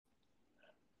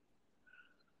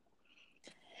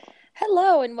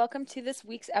Hello, and welcome to this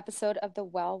week's episode of the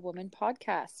Well Woman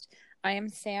podcast. I am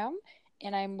Sam,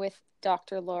 and I'm with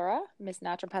Dr. Laura, Miss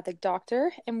Naturopathic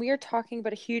Doctor, and we are talking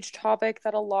about a huge topic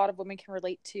that a lot of women can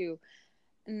relate to,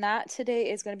 and that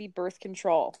today is going to be birth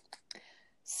control.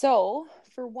 So,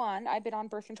 for one, I've been on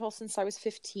birth control since I was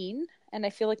 15, and I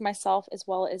feel like myself, as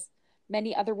well as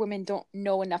many other women, don't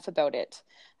know enough about it.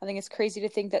 I think it's crazy to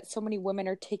think that so many women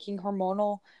are taking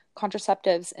hormonal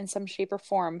contraceptives in some shape or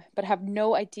form, but have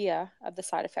no idea of the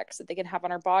side effects that they can have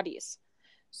on our bodies.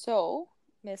 So,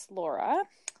 Miss Laura,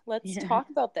 let's talk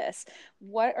about this.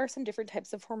 What are some different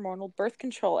types of hormonal birth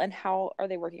control and how are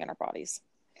they working on our bodies?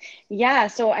 Yeah,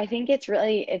 so I think it's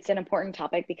an important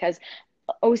topic because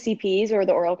OCPs, or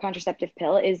the oral contraceptive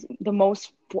pill, is the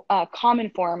most common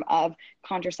form of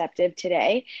contraceptive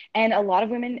today. And a lot of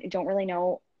women don't really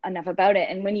know enough about it.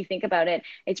 And when you think about it,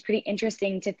 it's pretty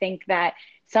interesting to think that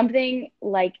something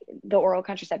like the oral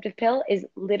contraceptive pill is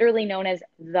literally known as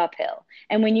the pill.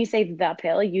 And when you say the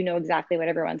pill, you know exactly what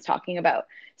everyone's talking about.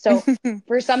 So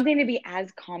for something to be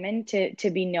as common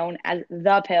to be known as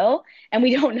the pill, and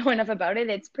we don't know enough about it,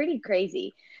 it's pretty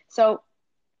crazy. So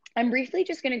I'm briefly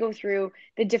just going to go through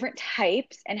the different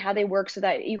types and how they work so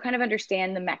that you kind of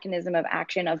understand the mechanism of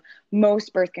action of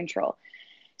most birth control.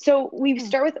 So we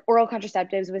start with oral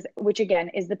contraceptives, which again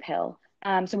is the pill.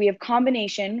 So we have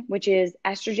combination, which is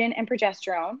estrogen and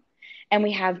progesterone, and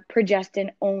we have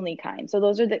progestin only kind. So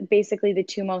those are basically the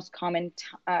two most common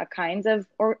kinds of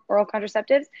oral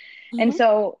contraceptives. And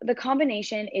so the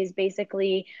combination is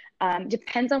basically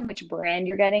depends on which brand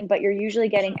you're getting, but you're usually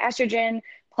getting estrogen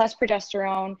plus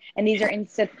progesterone, and these are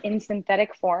in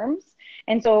synthetic forms.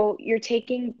 And so you're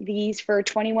taking these for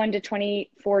 21 to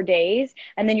 24 days,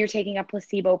 and then you're taking a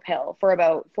placebo pill for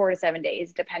about 4 to 7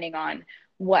 days, depending on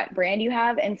what brand you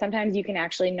have. And sometimes you can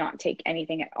actually not take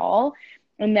anything at all.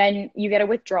 And then you get a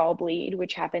withdrawal bleed,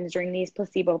 which happens during these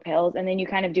placebo pills, and then you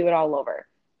kind of do it all over.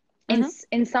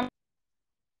 In some,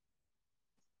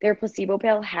 their placebo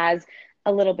pill has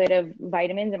a little bit of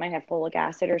vitamins. It might have folic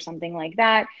acid or something like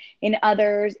that. In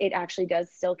others, it actually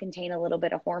does still contain a little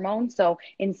bit of hormone. So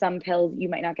in some pills, you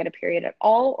might not get a period at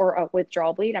all, or a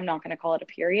withdrawal bleed. I'm not going to call it a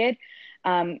period.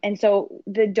 And so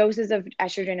the doses of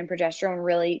estrogen and progesterone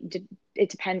really, it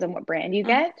depends on what brand you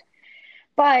get.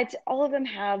 But all of them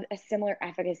have a similar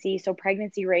efficacy. So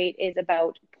pregnancy rate is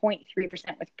about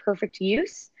 0.3% with perfect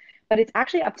use, but it's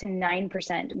actually up to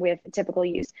 9% with typical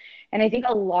use. And I think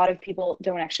a lot of people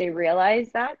don't actually realize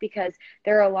that because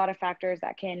there are a lot of factors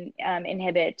that can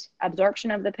inhibit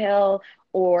absorption of the pill,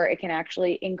 or it can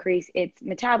actually increase its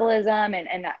metabolism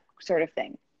and that sort of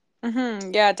thing.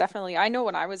 Yeah, definitely. I know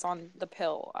when I was on the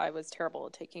pill, I was terrible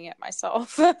at taking it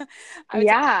myself. I would say the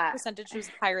Yeah. percentage was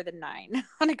higher than 9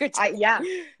 on a good day.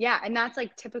 Yeah. And that's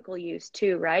like typical use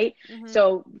too, right?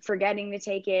 So forgetting to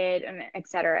take it, and et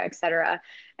cetera, et cetera.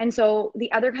 And so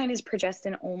the other kind is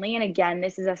progestin only. And again,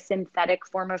 this is a synthetic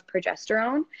form of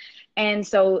progesterone. And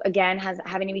so again,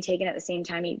 having to be taken at the same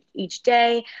time each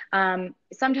day.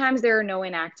 Sometimes there are no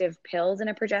inactive pills in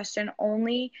a progestin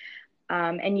only.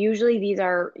 And usually these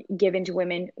are given to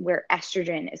women where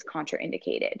estrogen is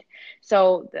contraindicated.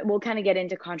 So we'll kind of get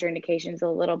into contraindications a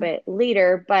little bit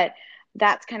later, but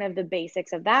that's kind of the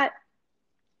basics of that.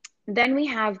 Then we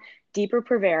have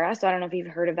Depo-Provera. So I don't know if you've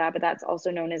heard of that, but that's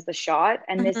also known as the shot.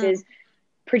 And this is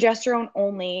progesterone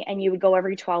only, and you would go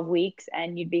every 12 weeks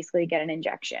and you'd basically get an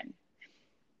injection.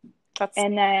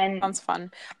 Sounds fun.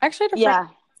 I actually had a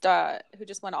friend who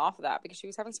just went off of that because she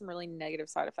was having some really negative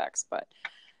side effects, but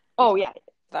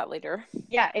that later.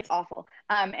 Yeah, it's awful.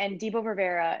 And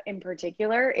Depo-Provera in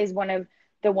particular is one of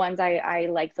the ones I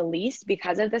like the least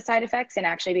because of the side effects and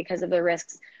actually because of the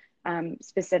risks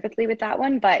specifically with that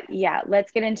one. But yeah,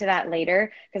 let's get into that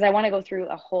later because I want to go through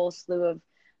a whole slew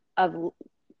of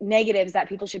negatives that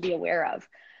people should be aware of.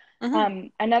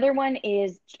 Another one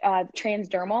is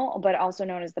transdermal, but also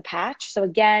known as the patch. So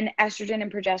again, estrogen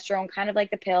and progesterone, kind of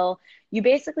like the pill. You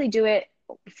basically do it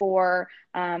for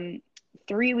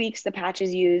 3 weeks the patch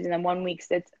is used, and then 1 week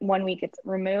it's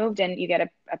removed and you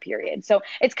get a period. So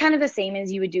it's kind of the same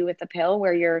as you would do with the pill,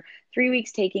 where you're 3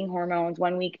 weeks taking hormones,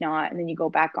 1 week not, and then you go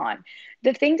back on.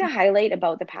 The thing to highlight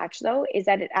about the patch though is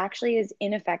that it actually is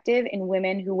ineffective in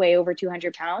women who weigh over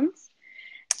 200 pounds.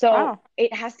 So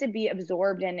it has to be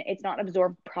absorbed, and it's not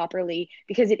absorbed properly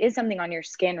because it is something on your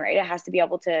skin, right? It has to be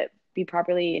able to be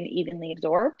properly and evenly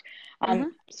absorbed.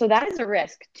 So that is a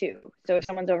risk too. So if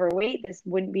someone's overweight, this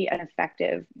wouldn't be an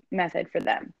effective method for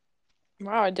them.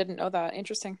 Wow, I didn't know that.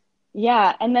 Interesting.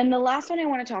 Yeah. And then the last one I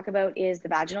want to talk about is the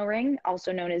vaginal ring,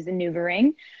 also known as the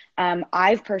NuvaRing.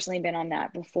 I've personally been on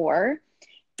that before.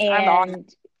 I'm on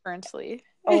it currently.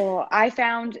 Oh, I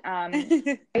found,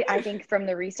 I think from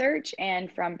the research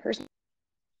and from personal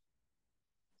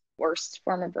worst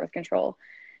form of birth control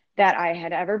that I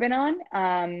had ever been on.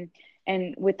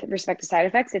 And with respect to side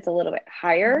effects, it's a little bit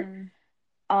higher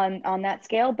Hmm. on that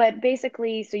scale. But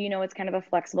basically, so it's kind of a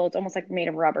flexible, it's almost like made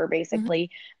of rubber, Hmm. basically.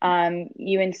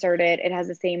 You insert it, it has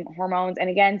the same hormones. And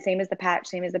again, same as the patch,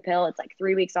 same as the pill. It's like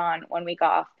 3 weeks on, 1 week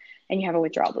off, and you have a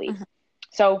withdrawal bleed. Hmm.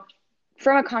 So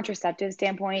from a contraceptive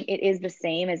standpoint, it is the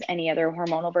same as any other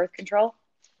hormonal birth control.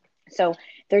 So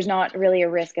there's not really a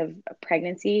risk of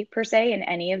pregnancy per se in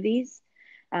any of these.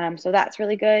 So that's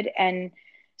really good. And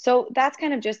so that's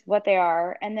kind of just what they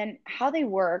are. And then how they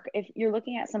work, if you're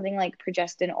looking at something like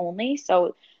progestin only,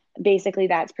 so basically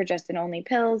that's progestin only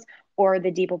pills or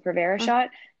the Depo-Provera Hmm. shot,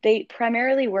 they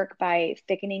primarily work by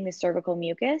thickening the cervical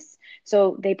mucus.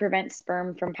 So they prevent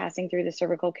sperm from passing through the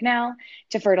cervical canal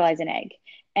to fertilize an egg.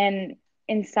 And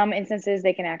in some instances,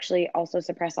 they can actually also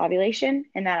suppress ovulation,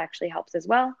 and that actually helps as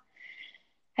well.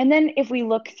 And then if we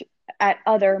look at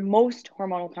other most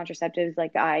hormonal contraceptives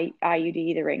like the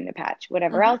IUD, the ring, the patch,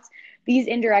 whatever Hmm. else, these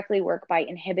indirectly work by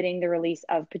inhibiting the release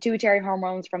of pituitary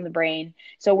hormones from the brain.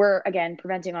 So we're again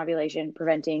preventing ovulation,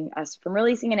 preventing us from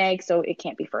releasing an egg so it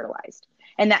can't be fertilized.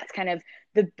 And that's kind of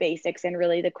the basics and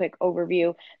really the quick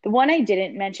overview. The one I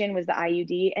didn't mention was the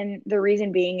IUD, and the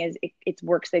reason being is it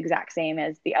works the exact same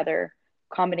as the other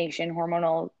combination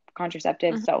hormonal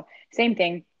contraceptives. Hmm. So same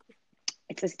thing,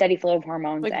 it's a steady flow of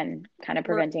hormones Like and kind of Mirena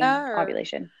preventing or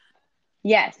ovulation.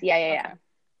 Yes, yeah. okay,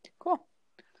 cool.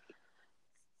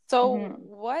 So, Mm-hmm.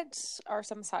 what are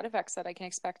some side effects that I can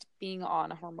expect being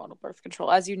on a hormonal birth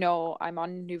control? As you know, I'm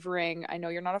on NuvaRing. I know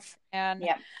you're not a fan,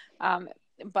 Yeah. um,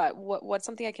 but what's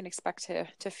something I can expect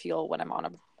to feel when I'm on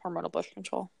a hormonal birth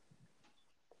control?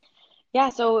 Yeah,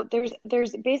 so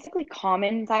there's basically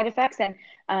common side effects,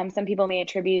 and some people may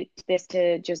attribute this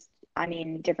to just, I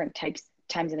mean, different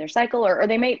times in their cycle, or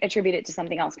they may attribute it to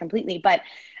something else completely. But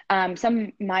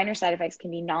some minor side effects can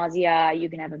be nausea. You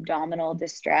can have abdominal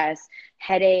distress,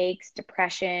 headaches,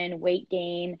 depression, weight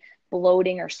gain,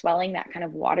 bloating or swelling, that kind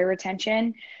of water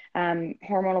retention.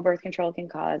 Hormonal birth control can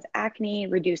cause acne,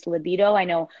 reduced libido. I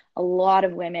know a lot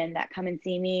of women that come and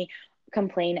see me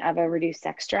complain of a reduced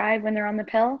sex drive when they're on the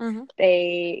pill. Hmm.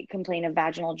 They complain of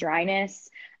vaginal dryness.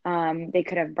 They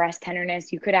could have breast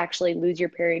tenderness. You could actually lose your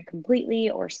period completely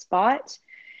or spot.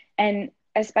 And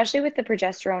especially with the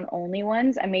progesterone only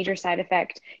ones, a major side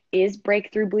effect is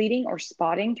breakthrough bleeding or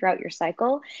spotting throughout your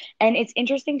cycle. And it's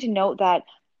interesting to note that,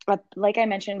 like I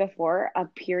mentioned before, a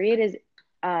period is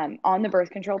on the birth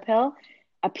control pill.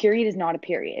 A period is not a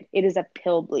period. It is a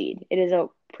pill bleed. It is a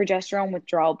progesterone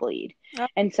withdrawal bleed. Oh.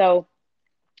 And so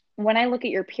when I look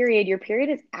at your period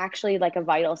is actually like a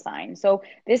vital sign. So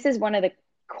this is one of the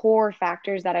core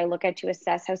factors that I look at to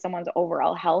assess how someone's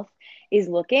overall health is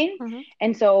looking. Hmm.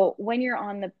 And so when you're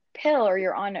on the pill or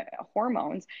you're on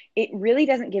hormones, it really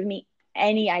doesn't give me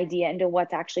any idea into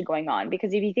what's actually going on,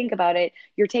 because if you think about it,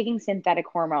 you're taking synthetic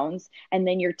hormones and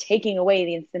then you're taking away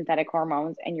the synthetic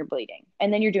hormones and you're bleeding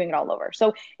and then you're doing it all over.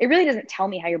 So it really doesn't tell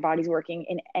me how your body's working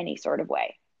in any sort of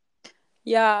way.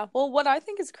 Yeah. Well, what I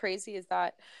think is crazy is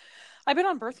that I've been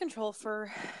on birth control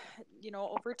for,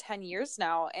 over 10 years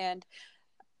now, and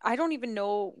I don't even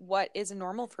know what is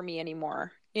normal for me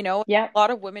anymore. Yeah. A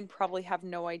lot of women probably have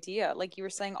no idea. Like you were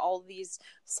saying, all these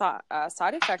side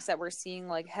effects that we're seeing,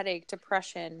 like headache,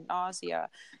 depression, nausea.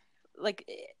 Like,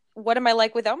 what am I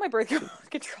like without my birth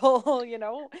control?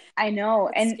 I know.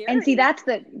 It's And see,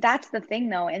 scary. that's the thing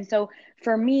though. And so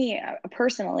for me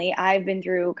personally, I've been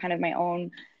through kind of my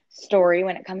own story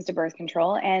when it comes to birth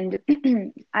control. And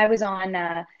I was on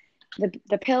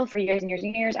the pill for years and years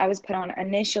and years. I was put on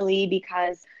initially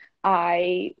because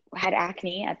I had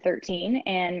acne at 13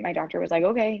 and my doctor was like,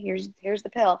 "Okay, here's the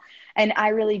pill." And I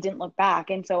really didn't look back.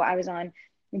 And so I was on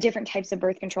different types of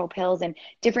birth control pills and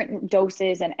different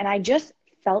doses, and I just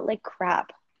felt like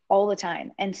crap all the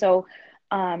time. And so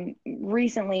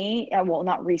recently, well,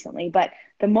 not recently, but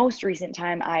the most recent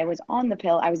time I was on the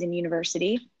pill, I was in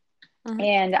university, Hmm.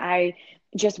 and I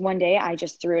just one day I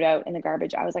just threw it out in the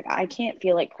garbage. I was like, I can't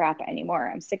feel like crap anymore.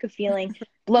 I'm sick of feeling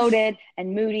bloated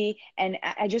and moody, and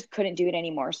I just couldn't do it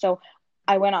anymore. So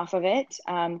I went off of it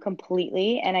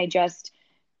completely, and I just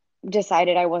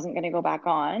decided I wasn't going to go back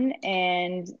on,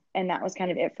 and that was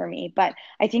kind of it for me. But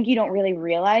I think you don't really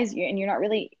realize, and you're not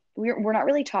really, we're not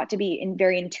really taught to be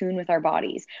very in tune with our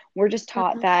bodies. We're just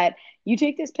taught Hmm. that you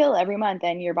take this pill every month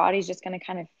and your body's just going to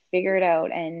kind of figure it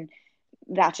out, and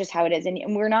that's just how it is.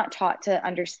 And we're not taught to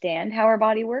understand how our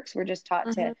body works. We're just taught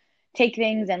Hmm. to take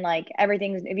things and like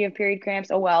everything's, if you have period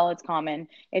cramps, oh well, it's common.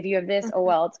 If you have this, oh Mhm.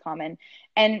 well, it's common.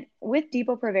 And with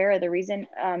Depo-Provera, the reason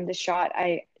the shot,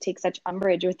 I take such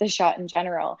umbrage with the shot in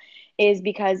general, is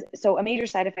because, so a major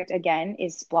side effect again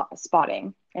is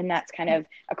spotting, and that's kind of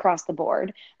across the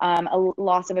board. A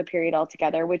loss of a period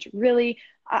altogether, which really,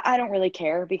 I don't really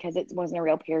care because it wasn't a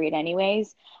real period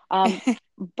anyways.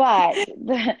 But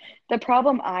the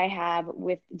problem I have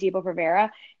with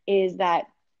Depo-Provera is that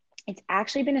it's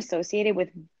actually been associated with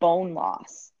bone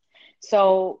loss.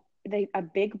 So a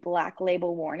big black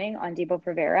label warning on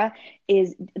Depo-Provera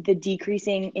is the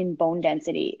decreasing in bone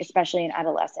density, especially in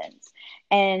adolescents.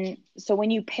 And so when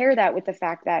you pair that with the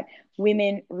fact that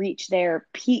women reach their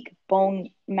peak bone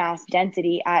mass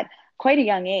density at quite a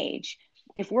young age,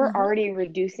 if we're Mhm. already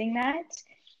reducing that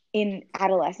in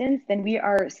adolescence, then we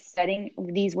are setting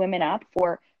these women up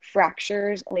for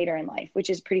fractures later in life,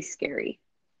 which is pretty scary.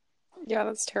 Yeah,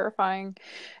 that's terrifying.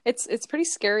 It's pretty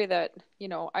scary that,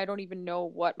 I don't even know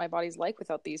what my body's like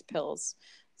without these pills.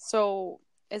 So,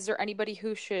 is there anybody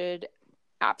who should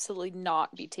absolutely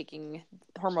not be taking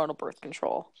hormonal birth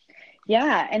control?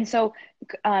 Yeah. And so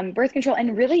birth control,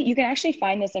 and really you can actually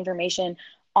find this information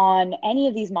on any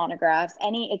of these monographs,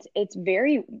 it's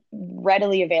very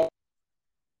readily available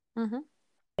Hmm.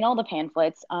 in all the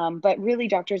pamphlets. But really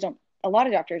a lot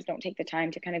of doctors don't take the time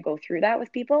to kind of go through that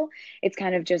with people. It's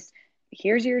kind of just,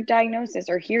 here's your diagnosis,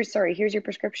 or here's your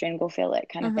prescription, go fill it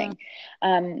kind of Hmm.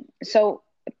 thing. So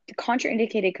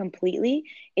contraindicated completely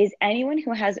is anyone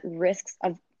who has risks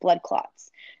of blood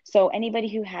clots. So anybody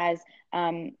who has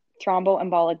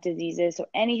thromboembolic diseases, so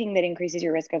anything that increases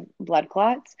your risk of blood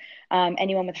clots,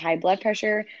 anyone with high blood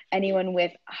pressure, anyone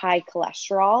with high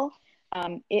cholesterol,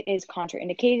 it is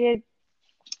contraindicated.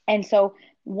 And so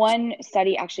one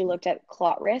study actually looked at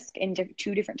clot risk in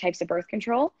two different types of birth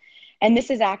control. And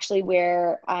this is actually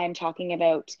where I'm talking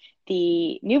about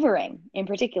the NuvaRing in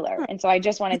particular. And so I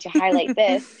just wanted to highlight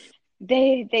this.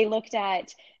 They looked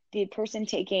at the person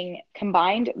taking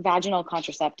combined vaginal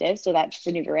contraceptive, so that's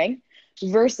the NuvaRing,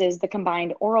 versus the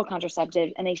combined oral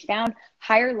contraceptive, and they found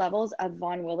higher levels of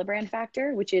von Willebrand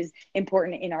factor, which is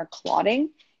important in our clotting,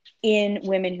 in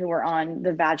women who are on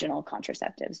the vaginal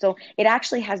contraceptive. So it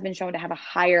actually has been shown to have a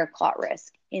higher clot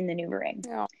risk in the NuvaRing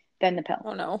Yeah. than the pill.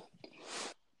 Oh no.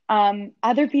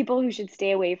 Other people who should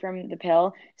stay away from the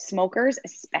pill: smokers,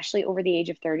 especially over the age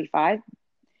of 35,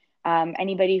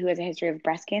 anybody who has a history of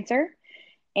breast cancer,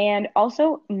 and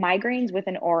also migraines with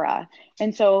an aura.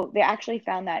 And so they actually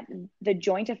found that the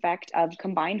joint effect of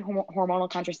combined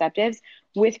hormonal contraceptives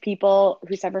with people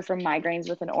who suffer from migraines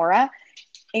with an aura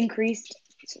increased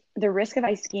the risk of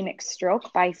ischemic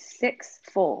stroke by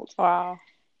sixfold. Wow.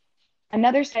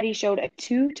 Another study showed a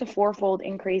 2 to 4-fold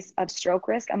increase of stroke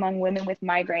risk among women with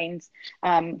migraines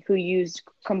who used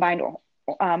combined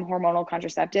hormonal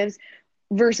contraceptives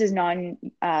versus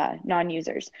non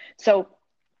users. So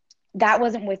that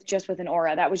wasn't with an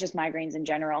aura. That was just migraines in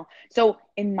general. So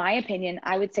in my opinion,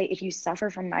 I would say if you suffer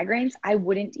from migraines, I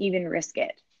wouldn't even risk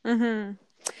it. Hmm.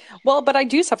 Well, but I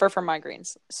do suffer from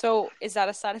migraines. So, is that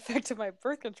a side effect of my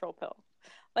birth control pill?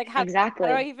 Like, how do I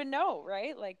Exactly. even know,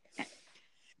 right? Like,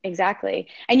 Exactly.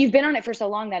 And you've been on it for so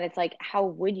long that it's like, how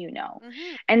would you know?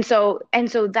 hmm. And so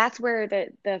that's where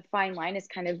the fine line is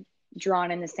kind of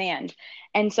drawn in the sand.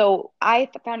 And so I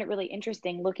found it really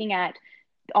interesting looking at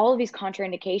all of these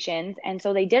contraindications. And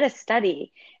so they did a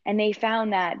study, and they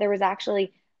found that there was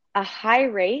actually a high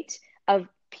rate of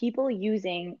people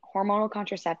using hormonal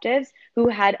contraceptives who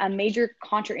had a major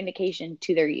contraindication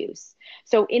to their use.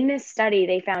 So in this study,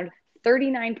 they found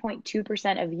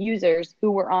 39.2% of users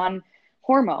who were on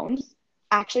hormones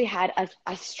actually had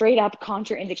a straight up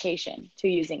contraindication to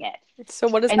using it. So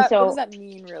And what does so that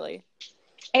mean really?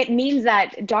 it means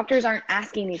that doctors aren't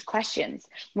asking these questions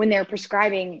when they're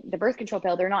prescribing the birth control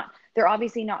pill. They're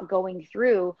obviously not going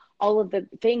through all of the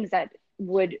things that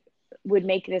would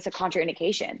make this a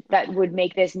contraindication, that would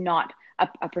make this not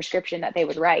a prescription that they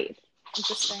would write.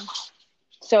 Interesting.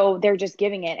 So they're just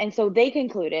giving it. And so they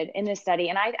concluded in this study,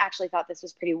 and I actually thought this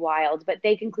was pretty wild, but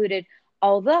they concluded,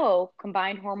 although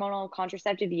combined hormonal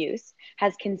contraceptive use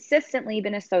has consistently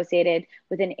been associated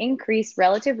with an increased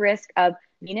relative risk of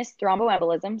venous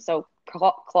thromboembolism, so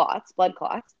clots, blood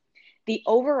clots, the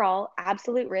overall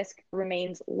absolute risk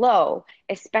remains low,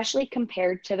 especially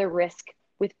compared to the risk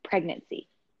with pregnancy.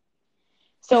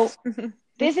 So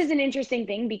this is an interesting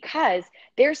thing because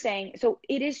they're saying, so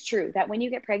it is true that when you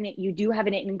get pregnant, you do have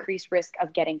an increased risk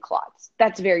of getting clots.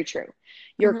 That's very true.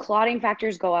 Your Hmm. clotting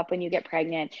factors go up when you get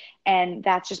pregnant, and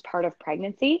that's just part of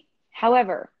pregnancy.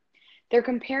 However, they're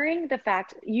comparing the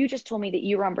fact, you just told me that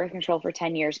you were on birth control for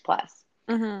 10 years plus.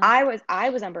 Mm-hmm. I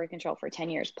was on birth control for 10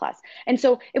 years plus. And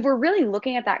so if we're really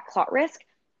looking at that clot risk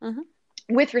Mm-hmm.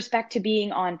 with respect to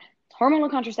being on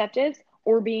hormonal contraceptives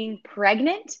or being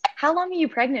pregnant, how long are you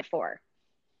pregnant for?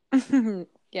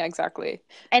 Yeah, exactly.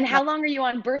 And No. how long are you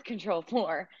on birth control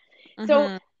for? So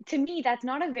Mm-hmm. to me, that's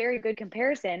not a very good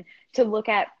comparison to look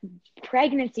at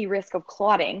pregnancy risk of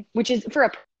clotting, which is for a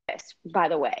purpose, by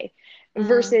the way, Mm.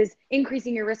 versus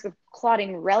increasing your risk of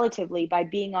clotting relatively by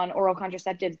being on oral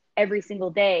contraceptives every single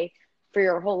day for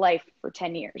your whole life for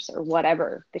 10 years or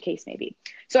whatever the case may be.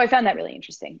 So I found that really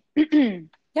interesting.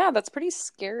 Yeah, that's pretty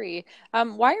scary.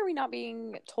 Why are we not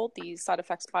being told these side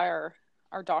effects by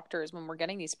our doctors when we're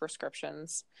getting these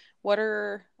prescriptions? What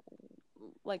are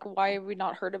like why have we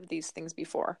not heard of these things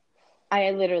before?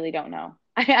 I literally don't know.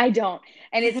 I don't.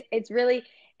 And it's really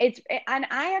it's and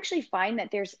I actually find that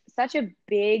there's such a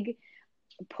big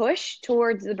push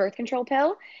towards the birth control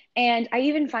pill. And I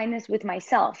even find this with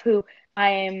myself, who I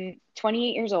am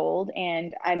 28 years old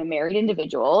and I'm a married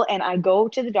individual. And I go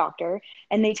to the doctor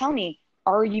and they tell me,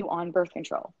 are you on birth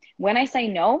control? When I say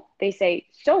no, they say,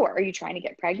 so are you trying to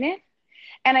get pregnant?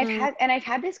 And Mm, I've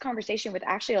had this conversation with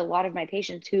actually a lot of my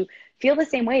patients who feel the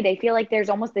same way. They feel like there's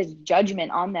almost this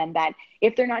judgment on them that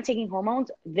if they're not taking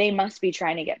hormones, they must be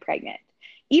trying to get pregnant.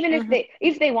 Even mhm.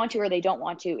 if they want to or they don't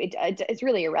want to, it's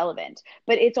really irrelevant.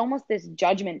 But it's almost this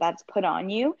judgment that's put on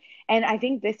you. And I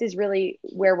think this is really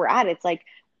where we're at. It's like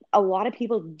a lot of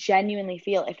people genuinely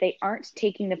feel if they aren't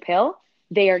taking the pill,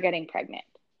 they are getting pregnant.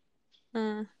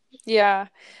 Mm. Yeah.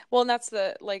 Well, and that's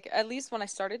the like at least when I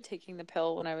started taking the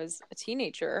pill when I was a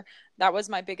teenager, that was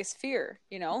my biggest fear,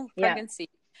 Yeah. pregnancy.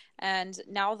 And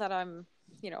now that I'm,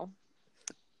 you know,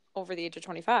 over the age of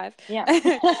 25, Yeah.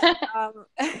 um,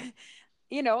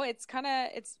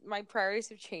 it's my priorities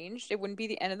have changed. It wouldn't be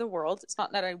the end of the world. It's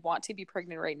not that I want to be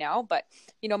pregnant right now, but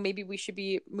maybe we should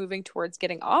be moving towards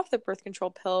getting off the birth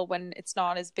control pill when it's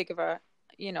not as big of a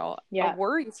Yeah.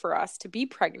 worry for us to be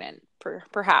pregnant,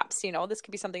 perhaps. This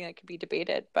could be something that could be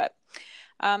debated. But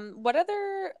what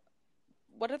other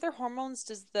hormones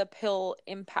does the pill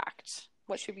impact?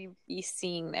 What should we be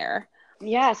seeing there?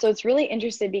 Yeah, so it's really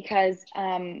interesting because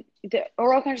the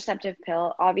oral contraceptive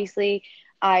pill, obviously,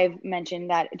 I've mentioned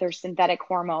that there's synthetic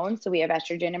hormones. So we have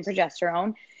estrogen and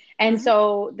progesterone. And Mm-hmm.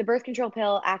 so the birth control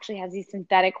pill actually has these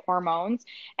synthetic hormones,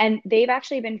 and they've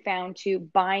actually been found to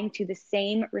bind to the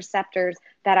same receptors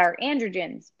that our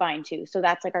androgens bind to. So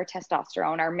that's like our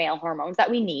testosterone, our male hormones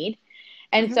that we need.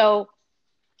 And Mm-hmm. so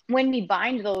when we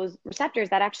bind those receptors,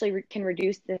 that actually can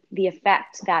reduce the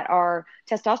effect that our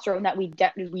testosterone that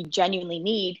we genuinely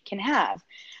need can have.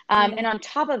 And on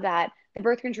top of that, the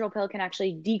birth control pill can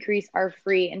actually decrease our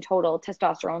free and total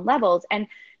testosterone levels. And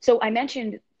so I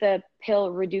mentioned the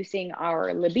pill reducing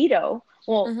our libido.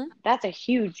 Well, Mm-hmm. that's a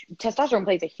huge testosterone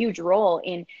plays a huge role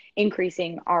in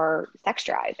increasing our sex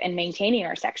drive and maintaining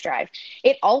our sex drive.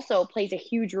 It also plays a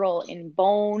huge role in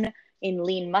bone, in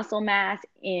lean muscle mass,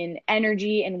 in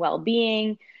energy and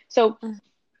well-being. So Mm-hmm.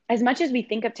 as much as we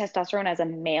think of testosterone as a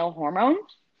male hormone,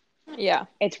 Yeah.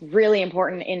 it's really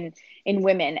important in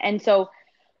women. And so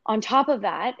on top of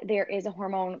that, there is a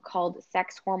hormone called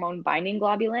sex hormone binding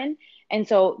globulin. And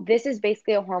so this is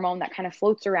basically a hormone that kind of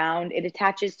floats around. It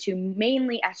attaches to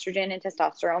mainly estrogen and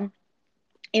testosterone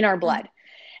in our Mm-hmm. blood.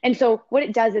 And so what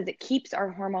it does is it keeps our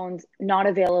hormones not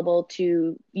available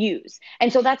to use.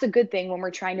 And so that's a good thing when we're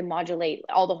trying to modulate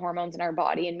all the hormones in our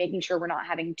body and making sure we're not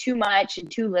having too much and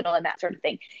too little and that sort of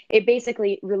thing. It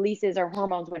basically releases our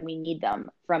hormones when we need them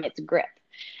from its grip.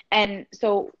 And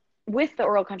so with the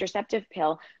oral contraceptive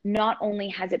pill, not only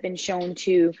has it been shown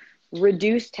to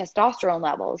reduce testosterone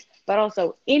levels, but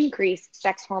also increase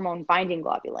sex hormone binding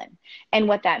globulin. And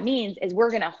what that means is we're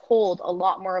going to hold a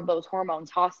lot more of those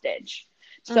hormones hostage.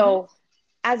 Mm-hmm. So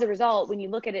as a result, when you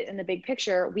look at it in the big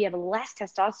picture, we have less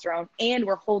testosterone and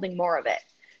we're holding more of it.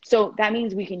 So that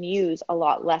means we can use a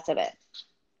lot less of it.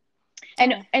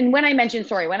 Oh. And when I mentioned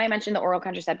the oral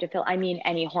contraceptive pill, I mean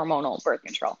any hormonal birth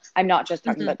control. I'm not just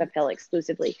talking about the Mm-hmm. pill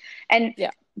exclusively. And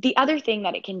Yeah. the other thing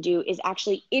that it can do is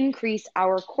actually increase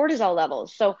our cortisol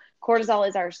levels. So cortisol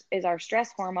is our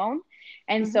stress hormone.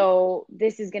 And Mm-hmm. so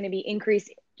this is going to be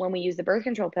increased when we use the birth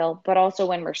control pill, but also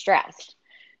when we're stressed.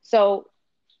 So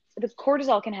the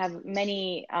cortisol can have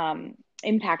many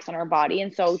impacts on our body.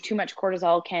 And so too much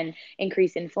cortisol can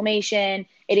increase inflammation.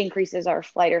 It increases our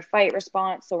flight or fight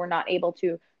response. So we're not able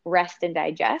to rest and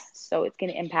digest. So it's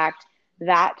going to impact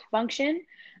that function.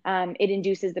 It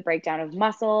induces the breakdown of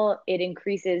muscle. It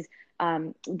increases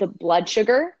the blood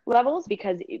sugar levels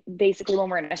because basically when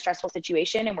we're in a stressful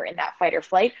situation and we're in that fight or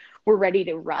flight, we're ready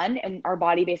to run and our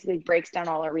body basically breaks down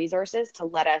all our resources to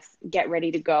let us get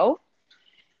ready to go.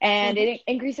 and Mhm. it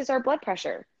increases our blood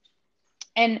pressure.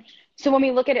 And so when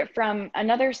we look at it from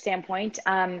another standpoint,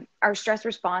 our stress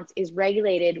response is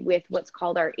regulated with what's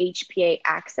called our HPA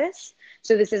axis.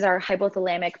 So this is our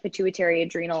hypothalamic pituitary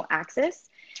adrenal axis.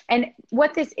 And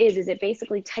what this is it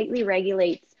basically tightly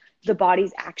regulates the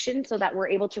body's action so that we're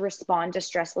able to respond to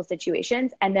stressful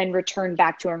situations and then return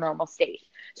back to our normal state.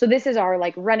 So this is our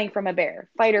like running from a bear,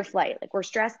 fight or flight. Like we're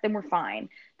stressed, then we're fine.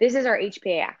 This is our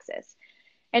HPA axis.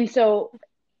 And so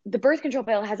the birth control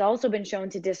pill has also been shown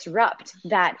to disrupt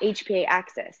that HPA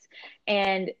axis.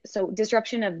 And so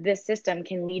disruption of this system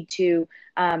can lead to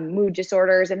mood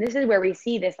disorders. And this is where we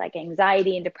see this like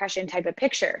anxiety and depression type of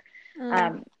picture.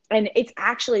 Mm. And it's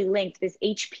actually linked, this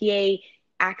HPA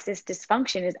axis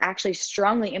dysfunction is actually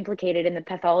strongly implicated in the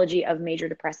pathology of major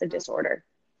depressive disorder.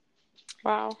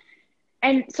 Wow.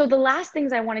 And so the last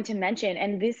things I wanted to mention,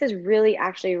 and this is really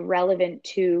actually relevant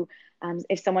to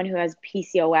if someone who has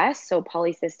PCOS, so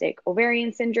polycystic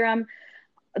ovarian syndrome,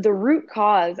 the root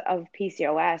cause of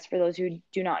PCOS, for those who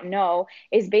do not know,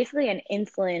 is basically an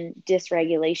insulin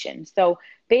dysregulation. So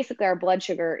basically our blood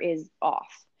sugar is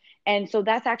off. And so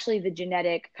that's actually the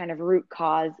genetic kind of root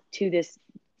cause to this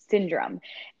syndrome.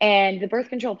 And the birth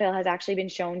control pill has actually been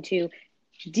shown to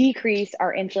decrease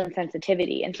our insulin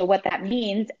sensitivity. And so what that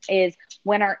means is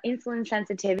when our insulin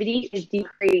sensitivity is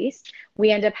decreased, we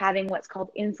end up having what's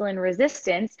called insulin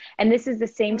resistance. And this is the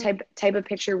same type of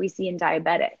picture we see in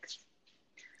diabetics.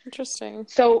 Interesting.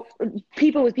 So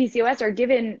people with PCOS are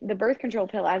given the birth control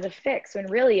pill as a fix when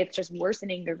really it's just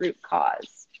worsening the root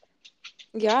cause.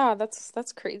 Yeah, that's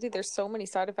crazy. There's so many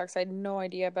side effects. I had no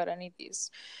idea about any of these.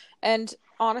 And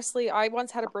honestly, I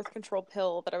once had a birth control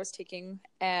pill that I was taking,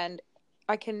 and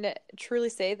I can truly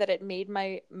say that it made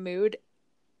my mood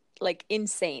like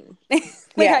insane. Like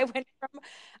Yeah. I went from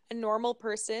a normal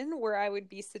person where I would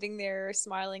be sitting there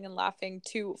smiling and laughing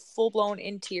to full blown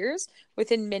in tears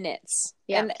within minutes.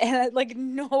 Yeah. And like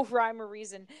no rhyme or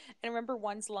reason. And I remember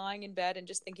once lying in bed and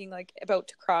just thinking like about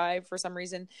to cry for some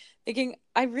reason, thinking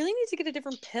I really need to get a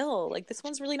different pill. Like this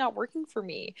one's really not working for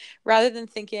me. Rather than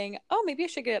thinking, oh, maybe I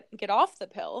should get off the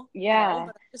pill. Yeah.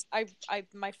 But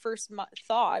my first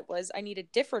thought was I need a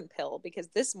different pill because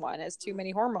this one has too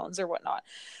many hormones or whatnot.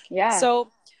 Yeah.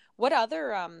 So, what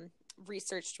other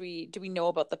research do we know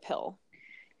about the pill?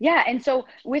 Yeah. And so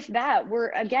with that,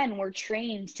 we're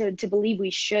trained to believe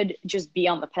we should just be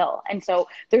on the pill. And so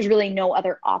there's really no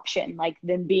other option like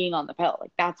than being on the pill.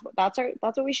 Like that's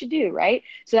what we should do, right?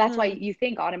 So that's why you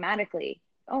think automatically,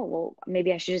 oh, well,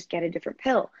 maybe I should just get a different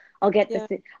pill. I'll get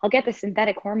the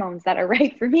synthetic hormones that are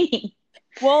right for me.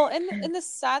 Well, and the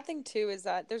sad thing too is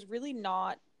that there's really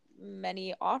not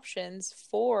many options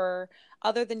for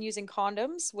other than using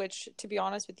condoms, which to be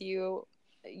honest with you,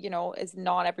 is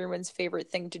not everyone's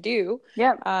favorite thing to do.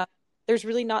 Yeah. There's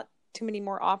really not too many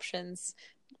more options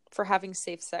for having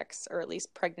safe sex or at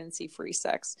least pregnancy-free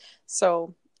sex.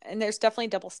 So, and there's definitely a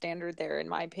double standard there in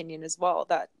my opinion as well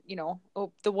that,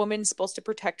 the woman's supposed to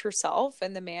protect herself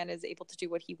and the man is able to do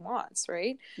what he wants,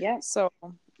 right? Yeah. So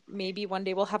maybe one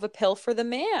day we'll have a pill for the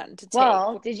man to take.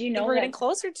 Well, did you know we're getting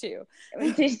closer to?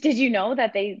 Did you know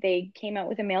that they came out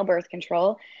with a male birth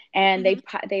control and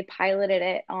they piloted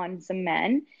it on some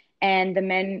men and the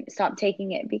men stopped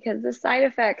taking it because the side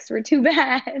effects were too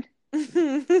bad.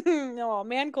 No,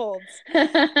 man colds.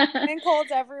 Man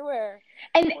colds everywhere.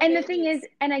 And the thing is,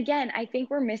 and again, I think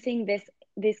we're missing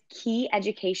this key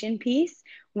education piece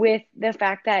with the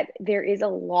fact that there is a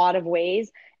lot of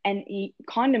ways and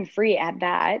condom free at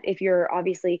that if you're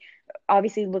obviously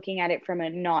looking at it from a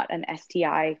not an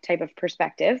STI type of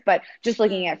perspective, but just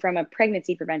looking at it from a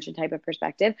pregnancy prevention type of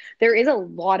perspective, there is a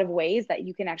lot of ways that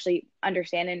you can actually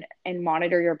understand and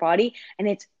monitor your body. And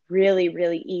it's really,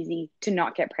 really easy to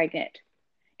not get pregnant.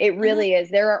 It really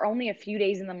is. There are only a few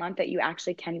days in the month that you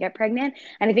actually can get pregnant.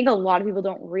 And I think a lot of people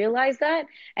don't realize that.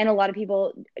 And a lot of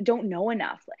people don't know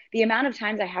enough. The amount of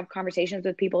times I have conversations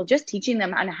with people, just teaching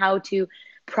them on how to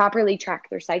properly track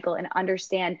their cycle and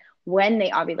understand when they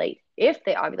ovulate, if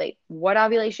they ovulate, what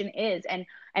ovulation is,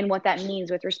 and what that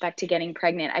means with respect to getting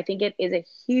pregnant. I think it is a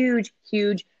huge,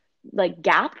 huge like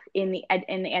gap in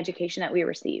the education that we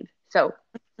receive. So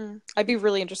I'd be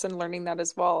really interested in learning that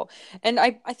as well. And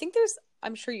I think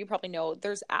I'm sure you probably know,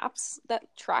 there's apps that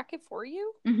track it for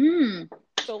you. Mm-hmm.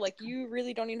 So like you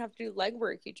really don't even have to do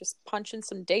legwork. You just punch in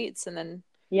some dates and then,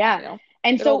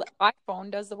 and so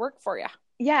iPhone does the work for you.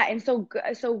 Yeah. And so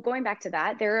going back to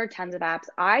that, there are tons of apps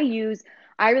I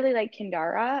really like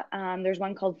Kindara. There's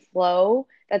one called Flow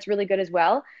that's really good as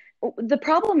well. The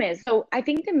problem is, so I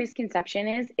think the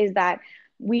misconception is that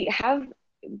we have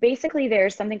basically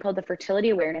there's something called the fertility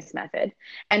awareness method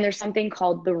and there's something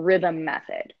called the rhythm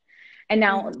method. And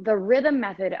now Mm-hmm. the rhythm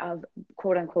method of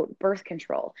quote unquote birth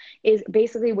control is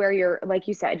basically where you're, like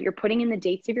you said, you're putting in the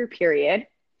dates of your period.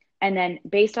 And then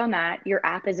based on that, your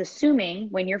app is assuming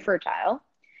when you're fertile.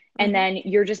 And Mm-hmm. then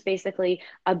you're just basically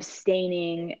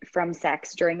abstaining from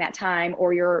sex during that time,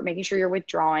 or you're making sure you're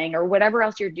withdrawing or whatever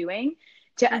else you're doing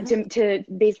Mm-hmm. to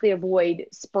basically avoid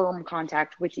sperm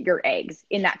contact with your eggs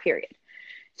in that period.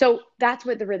 So that's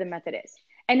what the rhythm method is.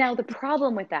 And now the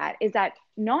problem with that is that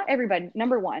not everybody,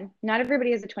 number one, not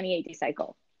everybody has a 28-day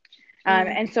cycle.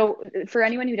 Mm-hmm. And so for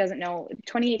anyone who doesn't know,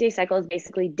 28-day cycle is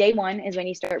basically day one is when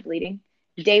you start bleeding.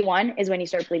 Day one is when you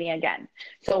start bleeding again.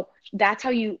 So that's how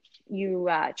you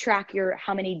track your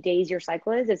how many days your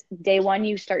cycle is. It's day one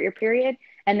you start your period,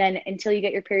 and then until you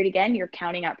get your period again, you're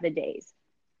counting up the days.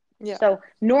 Yeah. So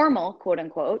normal, quote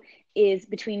unquote, is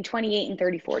between 28 and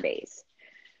 34 days.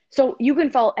 So you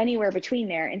can fall anywhere between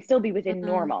there and still be within Mm-hmm.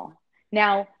 normal.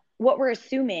 Now, what we're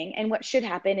assuming and what should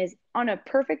happen is on a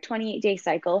perfect 28-day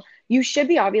cycle, you should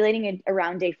be ovulating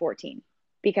around day 14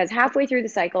 because halfway through the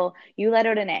cycle, you let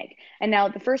out an egg. And now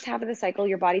the first half of the cycle,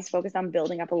 your body's focused on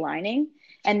building up a lining.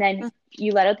 And then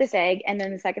you let out this egg. And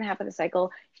then the second half of the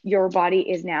cycle, your body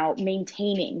is now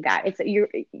maintaining that. It's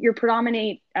you're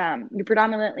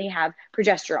predominantly have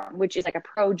progesterone, which is like a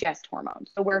progest hormone.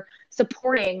 So we're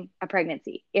supporting a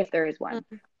pregnancy if there is one.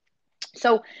 Mm-hmm.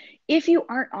 So if you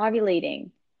aren't ovulating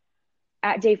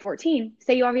at day 14,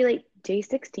 say you ovulate day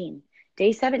 16,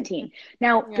 day 17.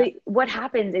 Now, Yeah. what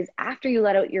happens is after you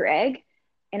let out your egg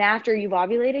and after you've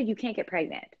ovulated, you can't get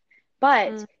pregnant.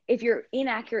 But Mm. if you're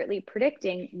inaccurately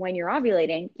predicting when you're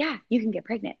ovulating, yeah, you can get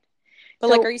pregnant. But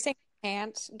like, are So you saying you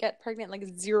can't get pregnant, like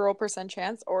 0%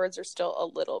 chance, or is there still a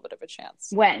little bit of a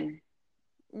chance when?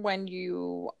 when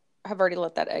you have already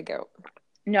let that egg out?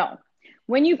 No.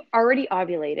 When you've already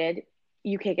ovulated,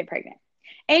 you can't get pregnant.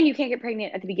 And you can't get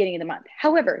pregnant at the beginning of the month.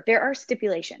 However, there are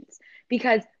stipulations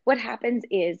because what happens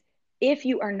is if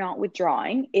you are not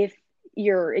withdrawing, if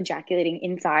you're ejaculating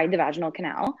inside the vaginal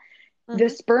canal, the Mm-hmm.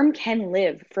 sperm can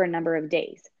live for a number of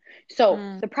days. So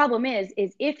Mm. the problem is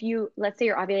if you, let's say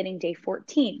you're ovulating day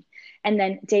 14 and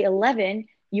then day 11,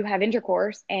 you have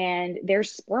intercourse and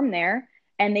there's sperm there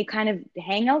and they kind of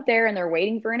hang out there and they're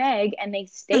waiting for an egg and they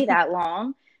stay that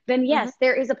long, then Mm-hmm. yes,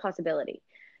 there is a possibility.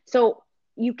 So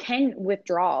you can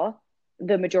withdraw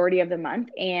the majority of the month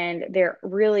and there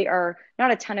really are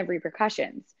not a ton of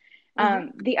repercussions.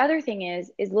 Mm-hmm. The other thing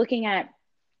is looking at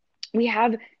we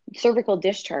have cervical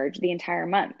discharge the entire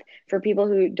month for people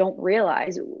who don't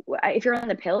realize if you're on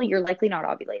the pill you're likely not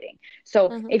ovulating. So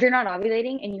Mm-hmm. if you're not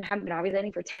ovulating and you haven't been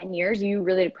ovulating for 10 years you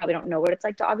really probably don't know what it's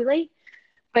like to ovulate.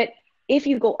 But if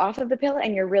you go off of the pill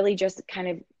and you're really just kind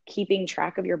of keeping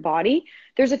track of your body,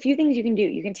 there's a few things you can do.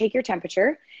 You can take your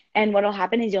temperature, and what'll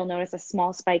happen is you'll notice a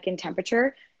small spike in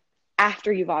temperature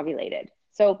after you've ovulated.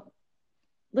 So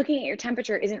looking at your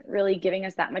temperature isn't really giving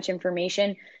us that much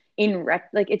information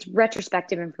like it's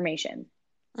retrospective information.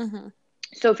 Mm-hmm.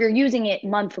 So if you're using it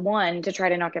month one to try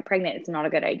to not get pregnant, it's not a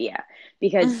good idea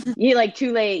because you like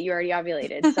too late, you already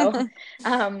ovulated. So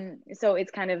so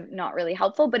it's kind of not really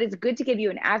helpful, but it's good to give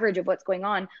you an average of what's going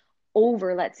on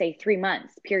over, let's say, 3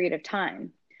 months period of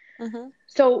time. Mm-hmm.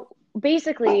 So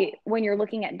basically, when you're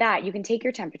looking at that, you can take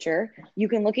your temperature, you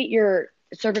can look at your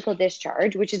cervical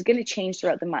discharge, which is going to change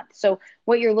throughout the month. So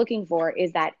what you're looking for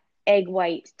is that egg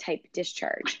white type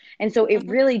discharge. And so it Mm-hmm.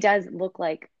 really does look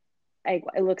like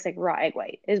it looks like raw egg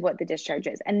white is what the discharge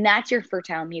is. And that's your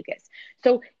fertile mucus.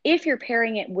 So if you're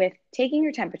pairing it with taking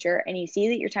your temperature and you see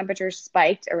that your temperature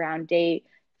spiked around day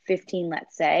 15,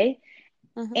 let's say,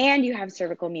 Mm-hmm. and you have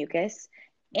cervical mucus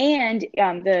and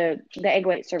the egg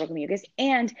white cervical mucus,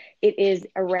 and it is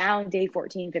around day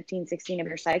 14, 15, 16 of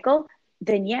your cycle,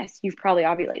 then yes, you've probably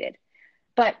ovulated.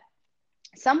 But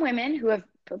some women who have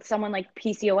someone like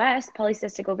PCOS,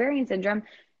 polycystic ovarian syndrome,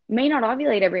 may not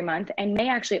ovulate every month and may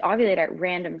actually ovulate at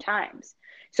random times.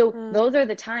 So Mm. those are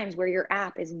the times where your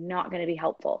app is not going to be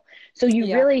helpful. So you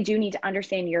Yeah. really do need to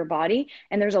understand your body.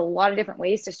 And there's a lot of different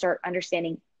ways to start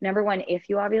understanding, number one, if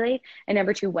you ovulate, and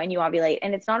number two, when you ovulate.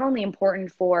 And it's not only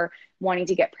important for wanting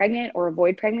to get pregnant or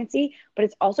avoid pregnancy, but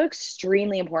it's also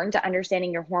extremely important to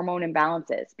understanding your hormone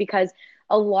imbalances because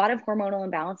a lot of hormonal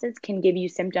imbalances can give you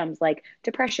symptoms like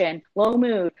depression, low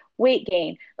mood, weight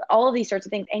gain, all of these sorts of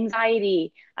things,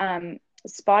 anxiety,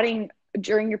 spotting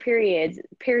during your periods,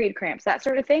 period cramps, that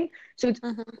sort of thing. So it's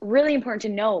Mm-hmm. really important to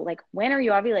know, like, when are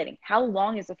you ovulating? How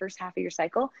long is the first half of your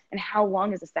cycle? And how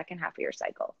long is the second half of your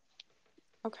cycle?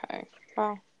 Okay.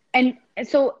 Wow. And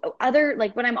so other,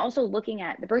 like when I'm also looking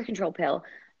at the birth control pill,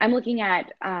 I'm looking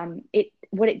at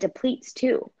what it depletes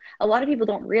too. A lot of people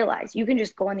don't realize you can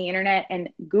just go on the internet and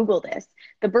Google this.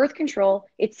 The birth control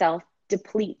itself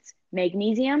depletes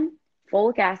magnesium,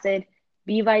 folic acid,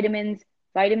 B vitamins,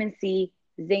 vitamin C,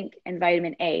 zinc, and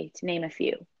vitamin A, to name a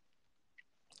few.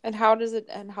 And how does it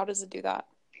do that?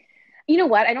 You know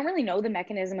what? I don't really know the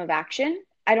mechanism of action.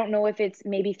 I don't know if it's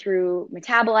maybe through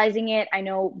metabolizing it. I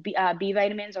know B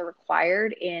vitamins are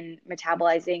required in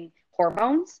metabolizing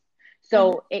hormones. Mm-hmm.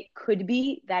 So it could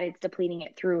be that it's depleting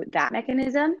it through that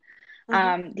mechanism.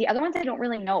 Mm-hmm. The other ones I don't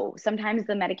really know. Sometimes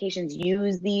the medications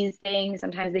use these things,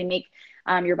 sometimes they make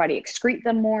your body excrete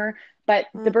them more. But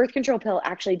the birth control pill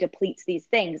actually depletes these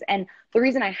things. And the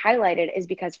reason I highlight it is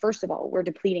because, first of all, we're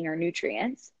depleting our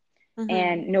nutrients, Mm-hmm.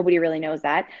 and nobody really knows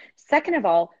that. Second of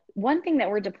all, one thing that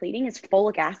we're depleting is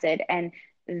folic acid, and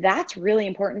that's really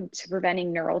important to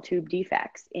preventing neural tube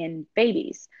defects in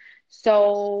babies.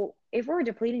 So if we're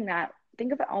depleting that,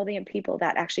 think about all the people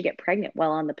that actually get pregnant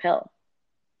while on the pill.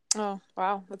 Oh,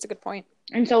 wow. That's a good point.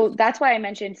 And so that's why I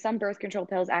mentioned some birth control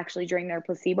pills actually during their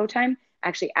placebo time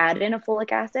actually add in a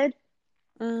folic acid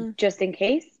Mm. just in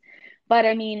case. But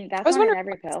I mean, I that's was not in wondering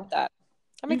every why they said pill. that.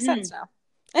 That makes Hmm. sense now.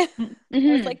 I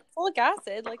was Hmm. like, folic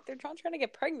acid, like they're not trying to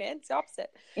get pregnant. It's the opposite.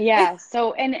 Yeah.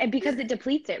 So, and because it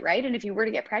depletes it, right? And if you were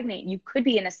to get pregnant, you could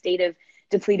be in a state of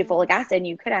depleted Mm, folic acid and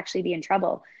you could actually be in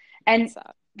trouble. that's And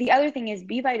sad. the other thing is,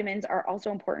 B vitamins are also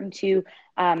important to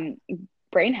um,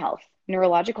 brain health,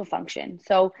 neurological function.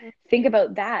 So, Mm, think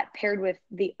about that paired with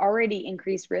the already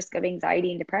increased risk of anxiety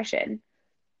and depression.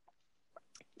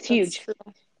 It's that's huge.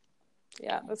 true.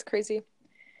 Yeah, that's crazy.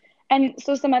 And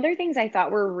so, some other things I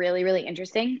thought were really, really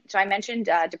interesting. So, I mentioned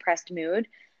depressed mood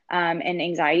and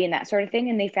anxiety and that sort of thing.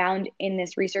 And they found in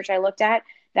this research I looked at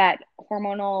that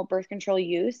hormonal birth control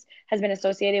use has been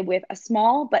associated with a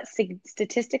small but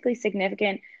statistically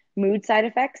significant mood side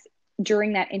effects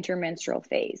during that intermenstrual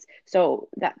phase. So,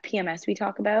 that PMS we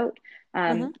talk about,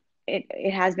 Mm-hmm. um,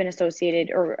 it has been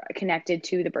associated or connected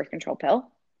to the birth control pill.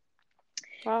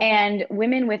 Wow. And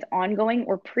women with ongoing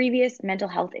or previous mental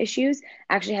health issues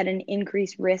actually had an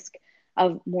increased risk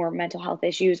of more mental health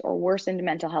issues or worsened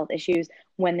mental health issues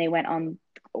when they went on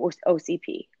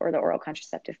OCP, or the oral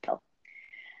contraceptive pill.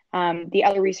 The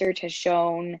other research has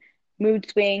shown mood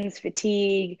swings,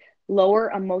 fatigue,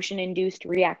 lower emotion induced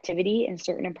reactivity in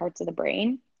certain parts of the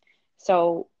brain.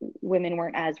 So women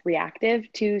weren't as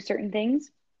reactive to certain things.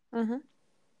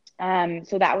 Mm-hmm.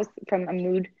 So that was from a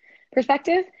mood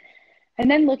perspective. And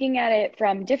then looking at it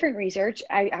from different research,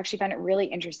 I actually found it really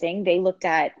interesting. They looked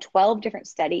at 12 different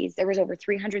studies. There was over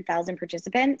 300,000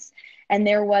 participants, and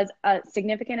there was a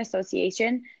significant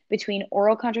association between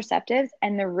oral contraceptives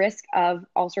and the risk of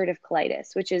ulcerative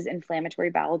colitis, which is inflammatory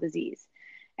bowel disease.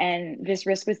 And this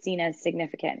risk was seen as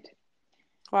significant.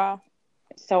 Wow.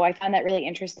 So I found that really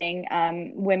interesting.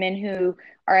 Women who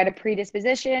are at a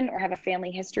predisposition or have a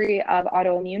family history of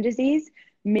autoimmune disease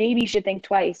maybe should think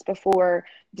twice before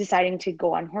deciding to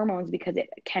go on hormones, because it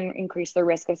can increase the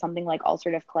risk of something like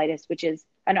ulcerative colitis, which is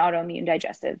an autoimmune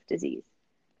digestive disease.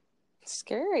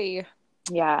 Scary.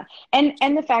 Yeah, and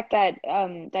the fact that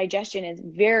digestion is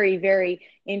very, very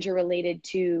interrelated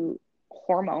to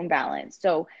hormone balance.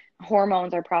 So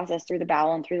hormones are processed through the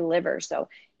bowel and through the liver. So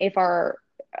if our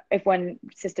if one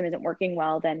system isn't working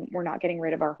well, then we're not getting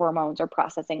rid of our hormones or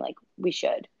processing like we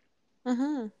should.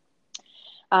 Mm-hmm.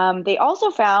 They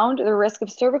also found the risk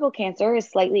of cervical cancer is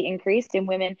slightly increased in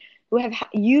women who have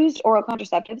used oral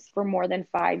contraceptives for more than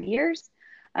 5 years.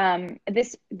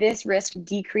 This risk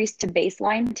decreased to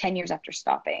baseline 10 years after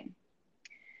stopping.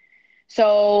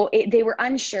 So they were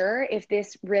unsure if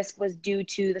this risk was due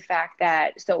to the fact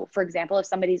that, so for example, if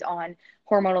somebody's on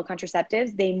hormonal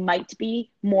contraceptives, they might be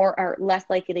more or less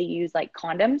likely to use like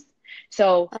condoms.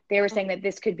 So they were saying that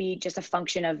this could be just a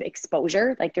function of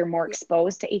exposure, like they're more Yeah.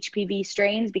 exposed to HPV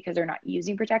strains because they're not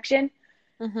using protection,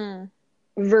 Mm-hmm.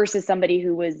 versus somebody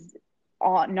who was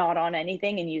not on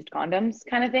anything and used condoms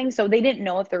kind of thing. So they didn't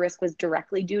know if the risk was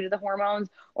directly due to the hormones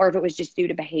or if it was just due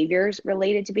to behaviors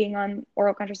related to being on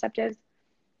oral contraceptives.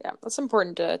 Yeah, that's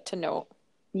important to note.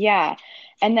 Yeah.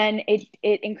 And then it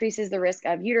increases the risk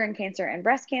of uterine cancer and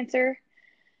breast cancer.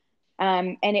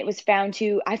 And it was found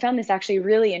to, I found this actually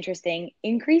really interesting,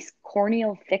 increase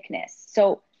corneal thickness.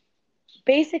 So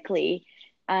basically,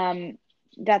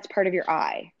 that's part of your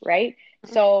eye, right?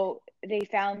 So they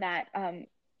found that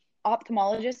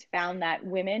ophthalmologists found that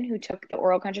women who took the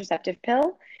oral contraceptive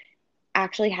pill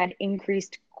actually had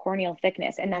increased corneal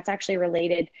thickness. And that's actually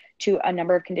related to a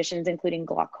number of conditions, including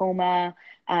glaucoma,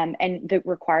 and the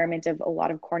requirement of a lot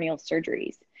of corneal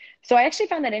surgeries. So I actually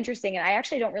found that interesting. And I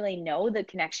actually don't really know the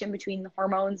connection between the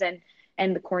hormones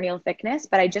and the corneal thickness,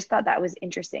 but I just thought that was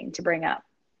interesting to bring up.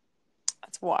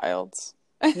 That's wild.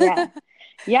 Yeah.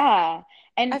 Yeah.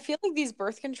 And I feel like these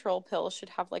birth control pills should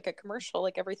have like a commercial,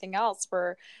 like everything else,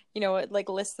 where, it like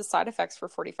lists the side effects for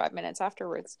 45 minutes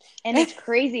afterwards. And it's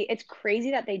crazy. It's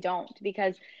crazy that they don't,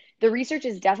 because the research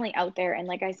is definitely out there and,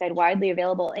 like I said, widely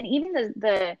available. And even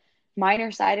the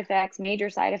minor side effects, major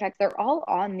side effects, they're all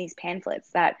on these pamphlets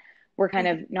that we're kind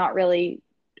Mhm. of not really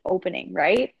opening,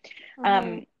 right?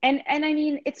 Mhm. And I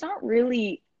mean, it's not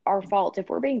really our fault if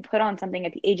we're being put on something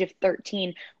at the age of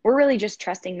 13. We're really just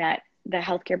trusting that the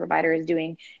healthcare provider is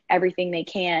doing everything they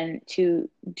can to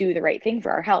do the right thing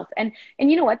for our health. And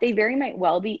you know what? They very might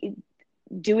well be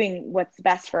doing what's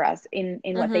best for us in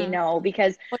what they Mhm. know,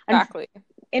 because Exactly. If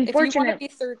you want to unfortunately,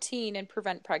 be 13 and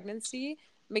prevent pregnancy,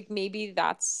 like maybe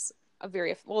that's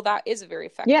that is a very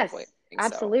effective way of yes, doing so. If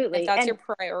absolutely. that's And your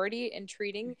priority in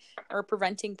treating or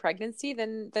preventing pregnancy,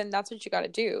 then that's what you got to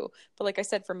do. But like I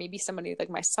said, for maybe somebody like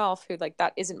myself who like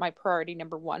that isn't my priority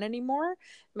number one anymore, it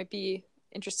might be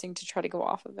interesting to try to go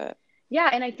off of it. yeah,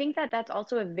 and I think that that's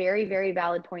also a very, very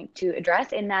valid point to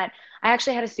address, in that I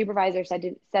actually had a supervisor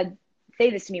said say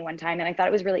this to me one time, and I thought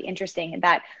it was really interesting,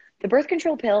 that the birth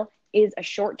control pill is a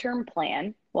short-term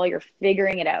plan while you're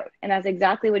figuring it out. And that's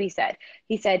exactly what he said.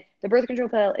 He said the birth control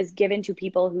pill is given to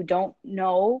people who don't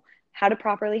know how to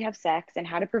properly have sex and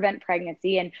how to prevent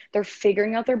pregnancy, and they're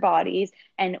figuring out their bodies,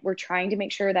 and we're trying to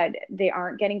make sure that they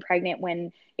aren't getting pregnant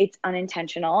when it's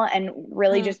unintentional, and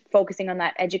really Mm, just focusing on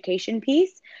that education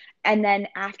piece. And then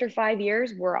after 5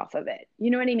 years, we're off of it.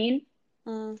 You know what I mean?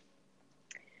 mm,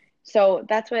 So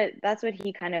that's what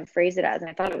he kind of phrased it as, and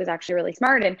I thought it was actually really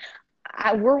smart. And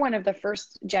we're one of the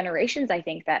first generations, I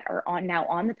think, that are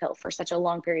on the pill for such a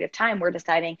long period of time. We're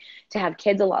deciding to have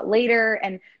kids a lot later,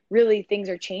 and really things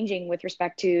are changing with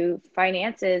respect to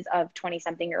finances of 20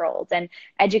 something year olds and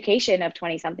education of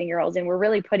 20 something year olds, and we're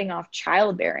really putting off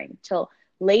childbearing till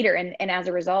later. And as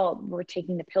a result, we're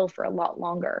taking the pill for a lot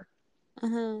longer.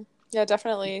 mhm. Yeah,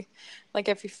 definitely. Like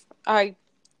if you,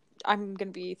 I'm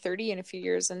gonna be 30 in a few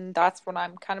years, and that's when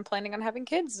I'm kind of planning on having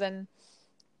kids, and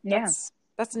Yeah.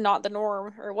 that's not the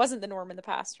norm, or wasn't the norm in the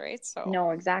past, right? So,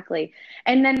 No, exactly.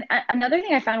 And then another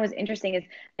thing I found was interesting is,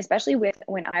 especially with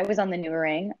when I was on the new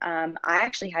ring, I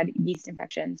actually had yeast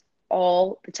infections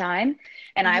all the time,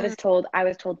 and mhm. I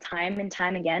was told time and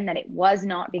time again that it was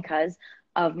not because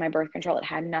of my birth control. It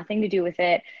had nothing to do with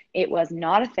it. It was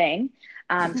not a thing.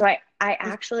 So I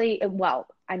actually, well,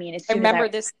 I mean, as I soon as remember I,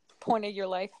 this point of your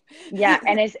life. yeah,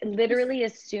 and as literally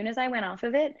as soon as I went off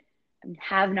of it,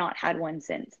 have not had one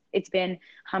since. It's been,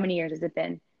 how many years has it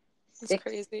been? It's Six,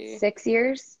 crazy. 6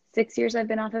 years. 6 years I've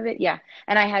been off of it. Yeah,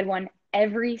 and I had one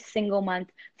every single month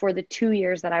for the 2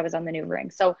 years that I was on the new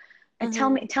ring. So Hmm.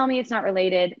 tell me it's not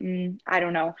related. I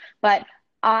don't know, but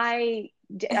I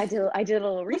I did a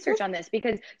little research on this,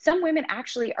 because some women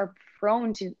actually are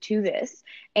prone to this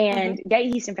Hmm. and get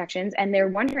yeast infections, and they're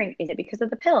wondering, is it because of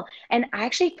the pill? And I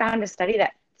actually found a study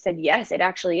that said yes, it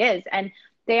actually is. And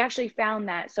they actually found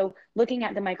that, so looking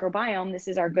at the microbiome, this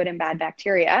is our good and bad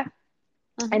bacteria,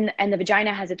 Hmm. and the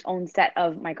vagina has its own set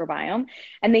of microbiome.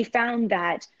 And they found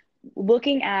that,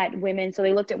 looking at women, so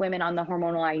they looked at women on the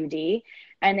hormonal IUD,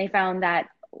 and they found that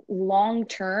long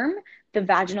term the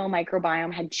vaginal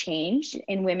microbiome had changed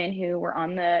in women who were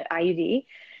on the IUD.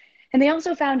 And they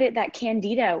also found it that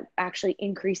candida actually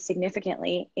increased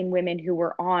significantly in women who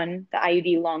were on the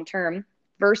IUD long term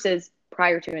versus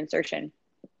prior to insertion.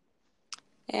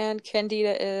 And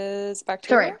Candida is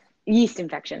bacteria? Sorry, yeast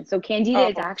infection. So candida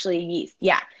is Oh, actually a yeast.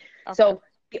 Yeah. okay. So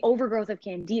the overgrowth of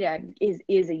candida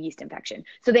is a yeast infection.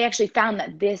 So they actually found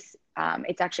that this,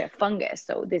 it's actually a fungus.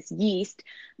 So this yeast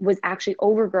was actually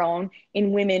overgrown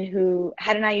in women who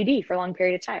had an IUD for a long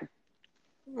period of time.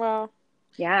 Well,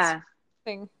 it's Yeah.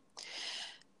 thing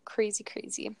crazy,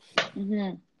 crazy.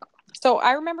 Hmm. So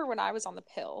I remember when I was on the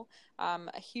pill,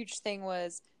 a huge thing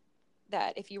was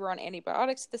that if you were on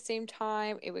antibiotics at the same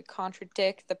time, it would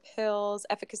contradict the pill's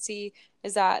efficacy.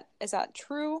 Is that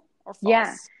true or Yeah.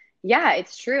 false? Yeah,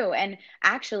 it's true. And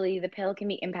actually, the pill can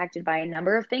be impacted by a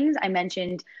number of things. I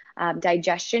mentioned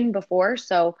digestion before.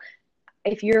 So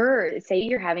if say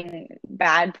you're having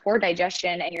poor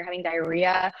digestion, and you're having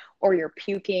diarrhea, or you're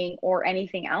puking, or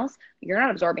anything else, you're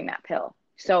not absorbing that pill.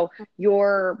 So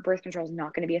your birth control is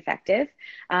not going to be effective.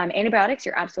 Antibiotics,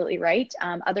 you're absolutely right.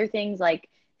 Other things like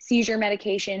seizure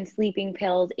medication, sleeping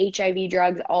pills, HIV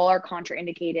drugs, all are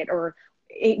contraindicated, or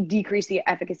it decrease the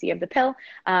efficacy of the pill.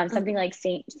 Something Mhm. like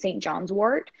Saint John's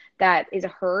wort, that is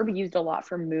a herb used a lot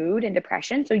for mood and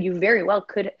depression. So you very well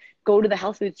could go to the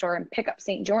health food store and pick up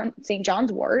St.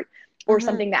 John's wort, or Mhm.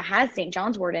 something that has St.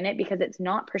 John's wort in it, because it's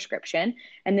not prescription.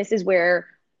 And this is where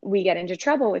we get into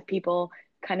trouble with people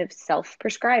kind of self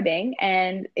prescribing,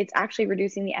 and it's actually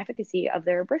reducing the efficacy of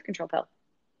their birth control pill.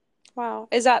 Wow.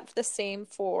 Is that the same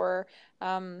for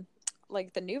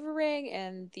like the NuvaRing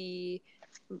and the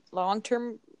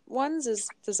long-term ones?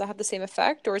 Does that have the same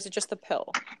effect, or is it just the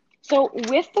pill? So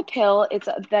with the pill, it's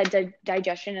the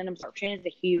digestion and absorption is a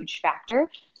huge factor.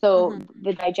 So Mm-hmm.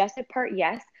 the digestive part,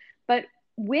 yes, but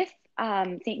with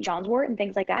St. John's wort and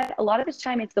things like that, a lot of the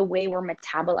time it's the way we're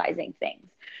metabolizing things.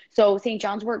 So St.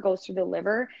 John's wort goes through the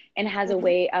liver and has a Mm-hmm.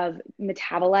 way of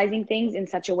metabolizing things in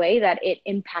such a way that it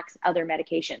impacts other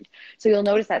medications. So you'll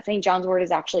notice that St. John's wort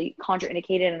is actually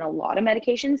contraindicated in a lot of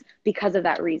medications because of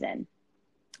that reason.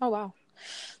 Oh, wow.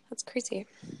 That's crazy.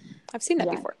 I've seen that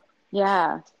Yeah. before.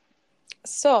 Yeah.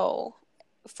 So,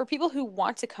 for people who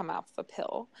want to come off the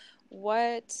pill,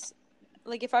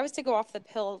 like if I was to go off the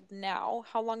pill now,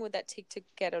 how long would that take to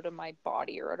get out of my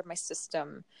body or out of my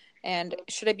system? And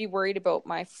should I be worried about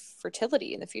my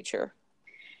fertility in the future?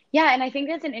 Yeah, and I think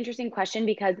that's an interesting question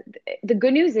because the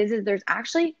good news is there's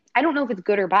actually, I don't know if it's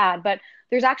good or bad, but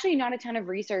there's actually not a ton of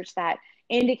research that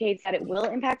indicates that it will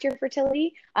impact your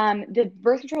fertility. The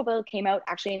birth control bill came out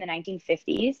actually in the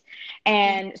 1950s.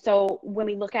 And so when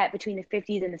we look at between the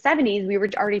 50s and the 70s, we were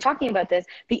already talking about this.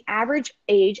 The average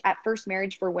age at first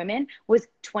marriage for women was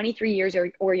 23 years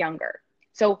or younger.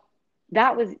 So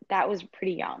that was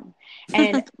pretty young.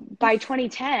 And by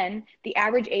 2010, the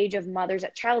average age of mothers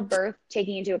at childbirth,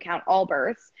 taking into account all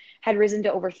births, had risen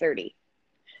to over 30.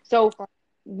 So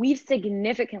we've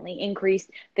significantly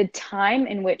increased the time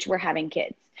in which we're having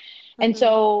kids. And Mm-hmm.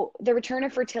 so the return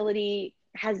of fertility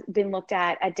has been looked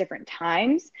at different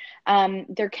times.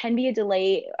 There can be a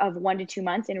delay of 1 to 2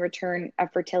 months in return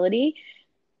of fertility,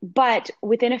 but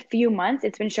within a few months,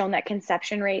 it's been shown that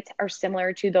conception rates are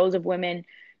similar to those of women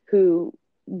who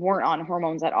weren't on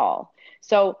hormones at all.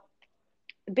 So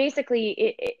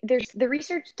basically, there's the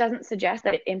research doesn't suggest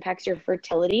that it impacts your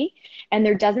fertility, and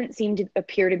there doesn't seem to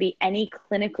appear to be any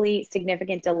clinically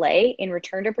significant delay in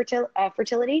return to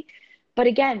fertility. But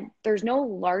again, there's no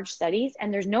large studies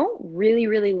and there's no really,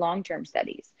 really long-term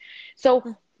studies.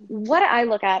 So what I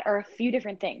look at are a few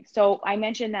different things. So I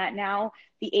mentioned that now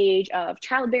the age of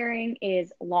childbearing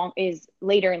is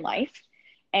later in life,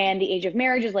 and the age of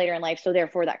marriage is later in life. So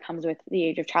therefore, that comes with the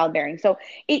age of childbearing. So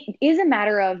it is a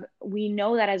matter of, we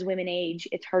know that as women age,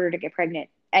 it's harder to get pregnant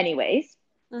anyways.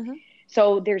 Mm-hmm.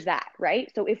 So there's that,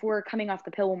 right? So if we're coming off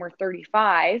the pill when we're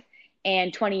 35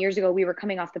 and 20 years ago we were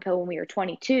coming off the pill when we were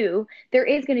 22, there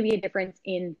is going to be a difference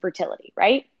in fertility,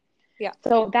 right? Yeah.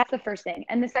 So that's the first thing.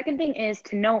 And the second thing is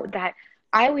to note that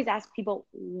I always ask people,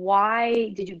 why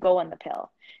did you go on the pill?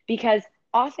 Because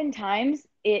oftentimes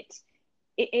it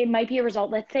might be a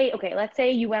result. Let's say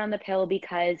you went on the pill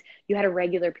because you had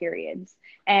irregular periods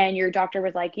and your doctor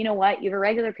was like, you know what, you have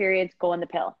irregular periods, go on the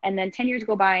pill. And then 10 years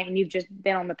go by and you've just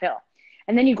been on the pill.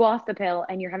 And then you go off the pill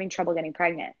and you're having trouble getting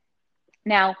pregnant.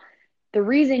 Now, the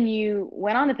reason you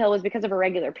went on the pill was because of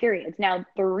irregular periods. Now,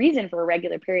 the reason for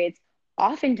irregular periods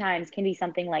oftentimes can be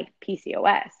something like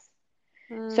PCOS.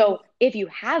 Mm. So if you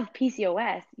have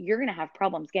PCOS, you're going to have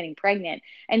problems getting pregnant.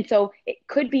 And so it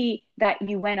could be that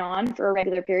you went on for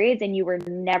irregular periods and you were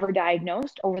never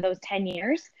diagnosed over those 10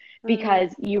 years Mm.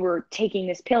 because you were taking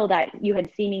this pill that you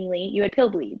had pill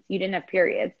bleeds, you didn't have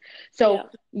periods. Yeah. So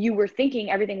you were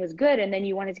thinking everything was good and then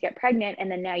you wanted to get pregnant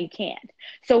and then now you can't.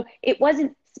 So it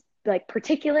wasn't like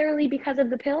particularly because of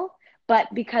the pill, but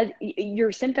because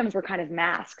your symptoms were kind of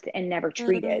masked and never Mm.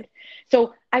 treated.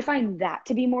 So I find that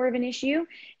to be more of an issue.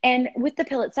 And with the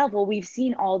pill itself, well, we've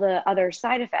seen all the other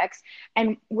side effects,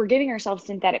 and we're giving ourselves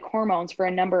synthetic hormones for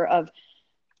a number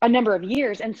of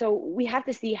years. And so we have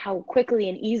to see how quickly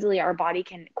and easily our body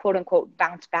can, quote unquote,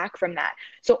 bounce back from that.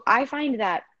 So I find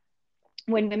that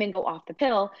when women go off the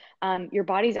pill, your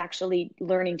body's actually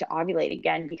learning to ovulate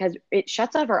again because it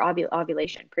shuts off our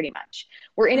ovulation pretty much.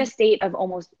 We're in a state of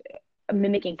almost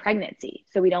mimicking pregnancy,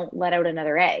 so we don't let out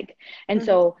another egg. And Mm-hmm.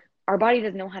 so our body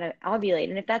doesn't know how to ovulate.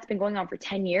 And if that's been going on for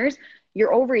 10 years,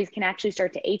 your ovaries can actually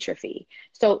start to atrophy.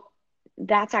 So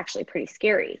that's actually pretty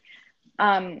scary.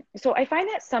 So I find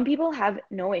that some people have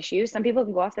no issues. Some people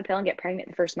can go off the pill and get pregnant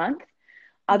the first month.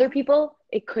 Other Mm-hmm. people,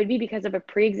 it could be because of a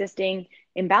pre-existing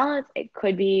imbalance. It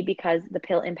could be because the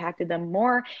pill impacted them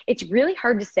more. It's really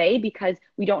hard to say because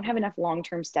we don't have enough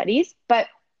long-term studies. But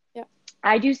Yeah.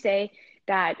 I do say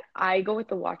that I go with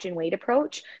the watch and wait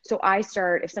approach. So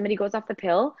if somebody goes off the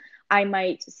pill, I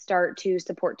might start to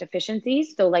support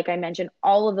deficiencies. So, like I mentioned,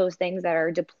 all of those things that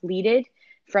are depleted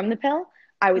from the pill,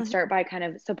 I would Mm-hmm. start by kind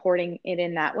of supporting it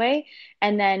in that way.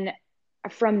 And then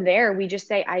from there, we just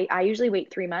say, I usually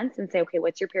wait 3 months and say, okay,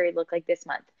 what's your period look like this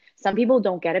month? Some people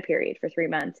don't get a period for 3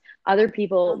 months. Other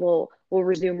people will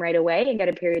resume right away and get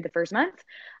a period the first month.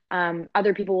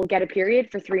 Other people will get a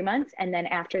period for 3 months. And then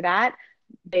after that,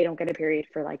 they don't get a period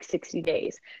for like 60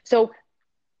 days. So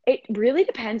it really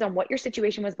depends on what your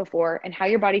situation was before and how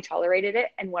your body tolerated it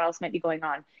and what else might be going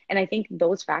on. And I think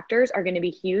those factors are going to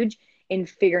be huge in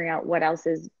figuring out what else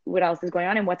is going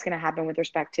on and what's going to happen with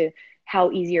respect to how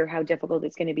easy or how difficult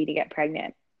it's going to be to get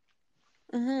pregnant.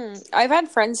 I've had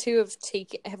friends who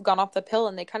have gone off the pill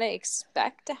and they kind of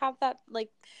expect to have that like,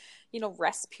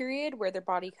 rest period where their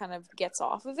body kind of gets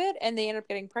off of it and they end up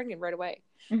getting pregnant right away.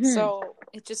 So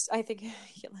I think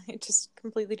it just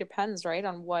completely depends, right,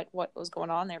 on what was going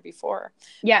on there before.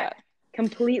 Yeah.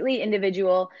 Completely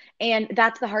individual. And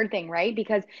that's the hard thing, right?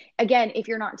 Because again, if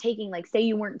you're not taking, like, say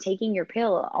you weren't taking your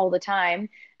pill all the time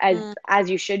as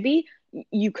you should be,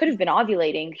 you could have been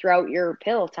ovulating throughout your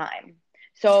pill time.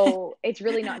 So it's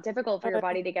really not difficult for your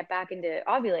body to get back into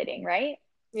ovulating, right?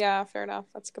 Yeah, fair enough.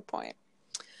 That's a good point.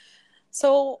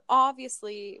 So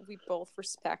obviously, we both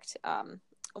respect a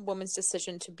woman's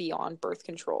decision to be on birth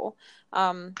control,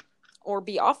 or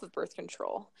be off of birth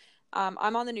control.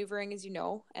 I'm on the NuvaRing, as you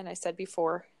know, and I said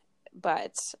before,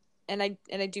 and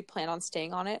I do plan on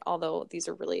staying on it. Although these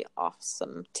are really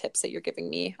awesome tips that you're giving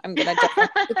me, I'm gonna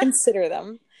definitely consider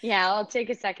them. Yeah, I'll take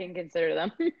a second, consider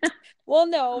them. Well,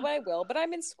 no, but I will. But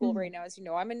I'm in school right now, as you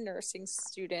know. I'm a nursing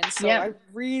student, so Yep. I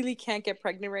really can't get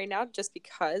pregnant right now just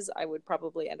because I would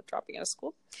probably end up dropping out of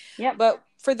school. Yep. But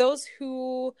for those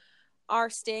who are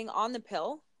staying on the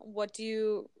pill, what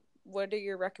are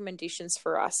your recommendations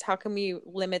for us? How can we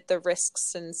limit the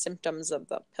risks and symptoms of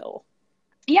the pill?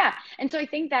 Yeah. And so I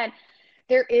think that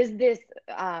there is this,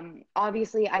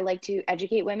 obviously, I like to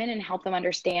educate women and help them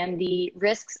understand the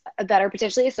risks that are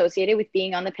potentially associated with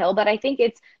being on the pill. But I think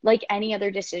it's like any other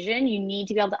decision, you need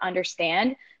to be able to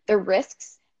understand the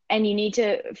risks and you need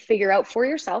to figure out for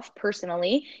yourself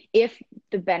personally if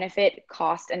the benefit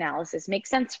cost analysis makes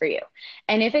sense for you.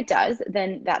 And if it does,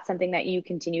 then that's something that you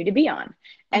continue to be on.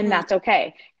 And that's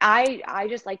okay. I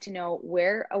just like to know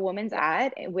where a woman's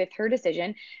at with her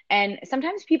decision. And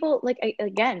sometimes people, like,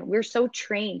 again, we're so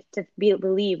trained to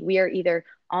believe we are either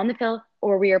on the pill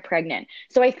or we are pregnant.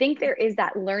 So I think there is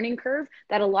that learning curve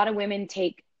that a lot of women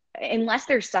take unless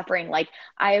they're suffering. Like,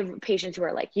 I have patients who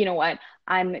are like, you know what,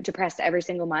 I'm depressed every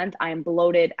single month, I'm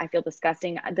bloated, I feel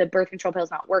disgusting, the birth control pill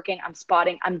is not working, I'm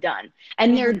spotting, I'm done.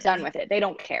 And they're done with it, they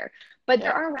don't care. But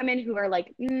there are women who are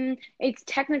like, it's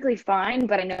technically fine,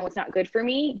 but I know it's not good for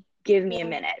me, give me a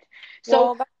minute. So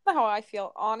well, that's not how I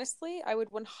feel. Honestly, I would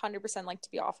 100% like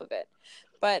to be off of it,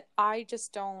 but I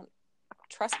just don't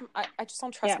trust. I just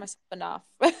don't trust myself enough.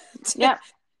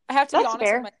 I have to be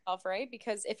honest with myself, right?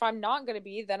 Because if I'm not going to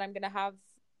be, then I'm going to have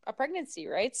a pregnancy,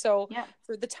 right? So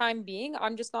for the time being,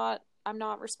 I'm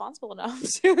not responsible enough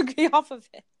to be off of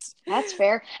it. That's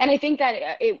fair. And I think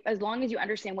that as long as you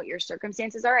understand what your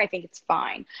circumstances are, I think it's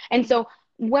fine. And so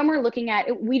when we're looking at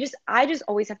it, I just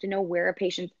always have to know where a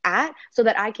patient's at so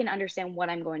that I can understand what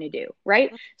I'm going to do,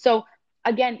 right? So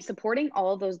again, supporting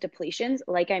all of those depletions,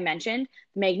 like I mentioned,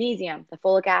 magnesium, the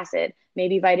folic acid,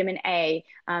 maybe vitamin A,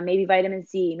 maybe vitamin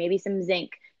C, maybe some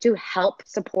zinc to help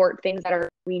support things that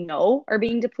we know are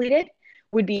being depleted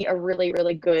would be a really,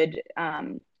 really good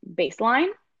baseline.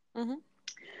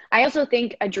 I also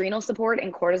think adrenal support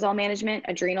and cortisol management.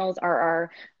 Adrenals are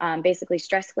our basically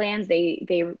stress glands.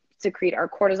 They secrete our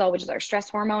cortisol, which is our stress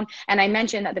hormone. And I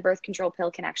mentioned that the birth control pill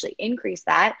can actually increase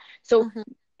that. So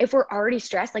if we're already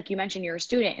stressed, like you mentioned, you're a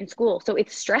student in school, so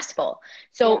it's stressful.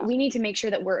 So we need to make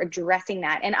sure that we're addressing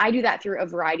that. And I do that through a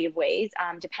variety of ways,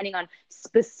 depending on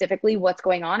specifically what's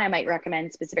going on. I might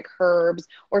recommend specific herbs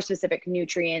or specific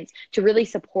nutrients to really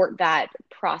support that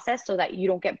process so that you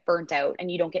don't get burnt out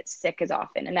and you don't get sick as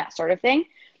often and that sort of thing.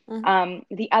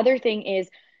 The other thing is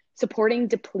supporting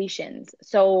depletions.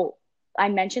 So I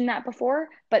mentioned that before,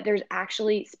 but there's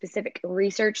actually specific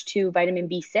research to vitamin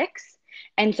B6.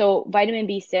 And so vitamin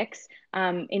B6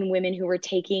 in women who were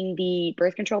taking the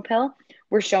birth control pill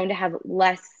were shown to have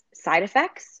less side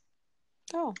effects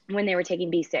when they were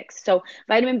taking B6. So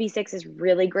vitamin B6 is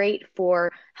really great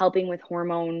for helping with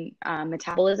hormone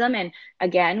metabolism. And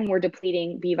again, we're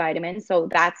depleting B vitamins. So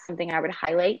that's something I would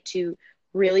highlight to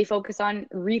really focus on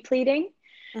repleting.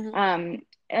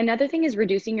 Another thing is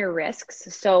reducing your risks.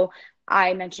 So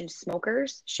I mentioned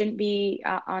smokers shouldn't be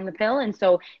on the pill. And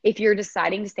so if you're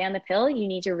deciding to stay on the pill, you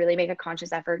need to really make a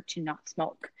conscious effort to not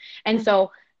smoke. And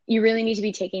so you really need to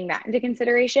be taking that into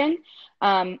consideration.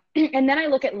 And then I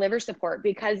look at liver support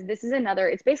because this is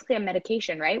it's basically a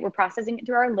medication, right? We're processing it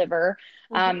through our liver.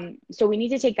 So we need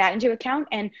to take that into account.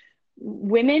 And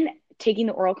women taking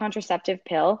the oral contraceptive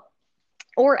pill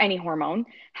or any hormone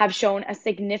have shown a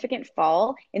significant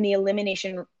fall in the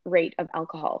elimination rate of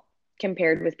alcohol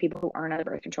compared with people who aren't on the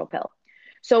birth control pill.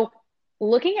 So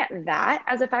looking at that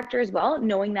as a factor as well,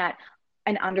 knowing that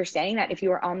and understanding that if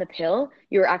you are on the pill,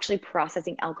 you're actually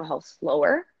processing alcohol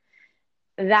slower,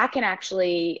 that can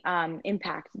actually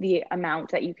impact the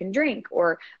amount that you can drink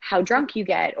or how drunk you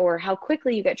get or how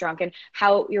quickly you get drunk and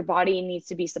how your body needs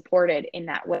to be supported in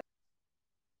that way.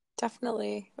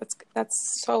 Definitely.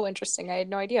 That's so interesting. I had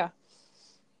no idea.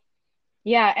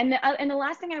 Yeah, and the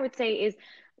last thing I would say is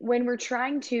when we're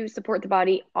trying to support the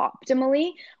body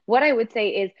optimally, what I would say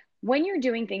is when you're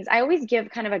doing things, I always give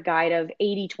kind of a guide of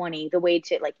 80-20, the way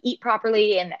to like eat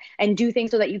properly and do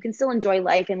things so that you can still enjoy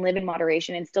life and live in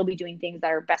moderation and still be doing things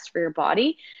that are best for your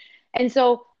body. And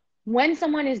so when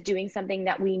someone is doing something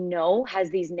that we know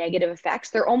has these negative effects,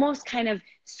 they're almost kind of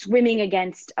swimming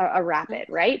against a rapid,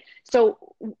 right? So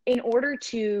in order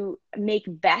to make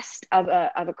best of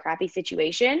a crappy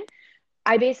situation,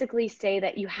 I basically say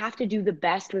that you have to do the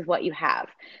best with what you have.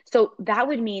 So that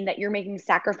would mean that you're making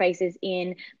sacrifices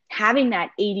in having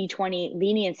that 80-20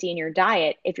 leniency in your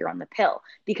diet if you're on the pill,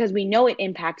 because we know it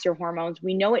impacts your hormones.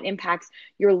 We know it impacts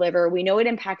your liver. We know it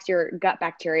impacts your gut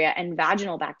bacteria and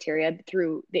vaginal bacteria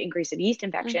through the increase of yeast Mm-hmm.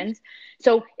 infections.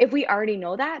 So if we already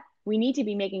know that, we need to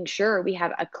be making sure we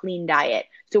have a clean diet.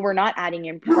 So we're not adding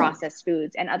in processed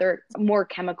foods and other more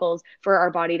chemicals for our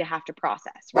body to have to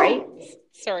process, right?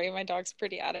 Sorry, my dog's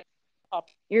pretty at it.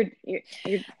 You're,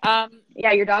 Um,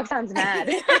 yeah, your dog sounds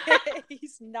mad.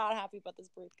 he's not happy about this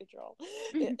birth control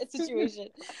situation.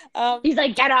 He's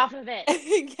like, get off of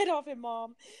it. Get off it,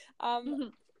 mom.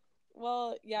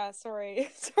 Well, yeah, sorry,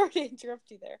 sorry to interrupt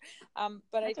you there.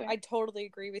 But That's okay. I totally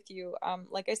agree with you.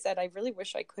 Like I said, I really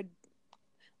wish I could.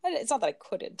 It's not that I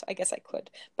couldn't. I guess I could,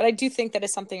 but I do think that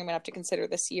is something I'm gonna have to consider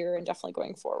this year and definitely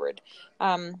going forward.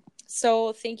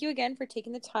 So thank you again for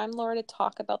taking the time, Laura, to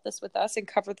talk about this with us and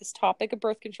cover this topic of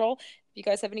birth control. If you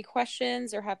guys have any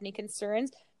questions or have any concerns,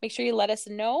 make sure you let us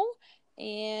know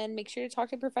and make sure to talk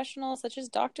to professionals such as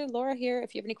Dr. Laura here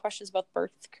if you have any questions about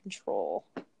birth control.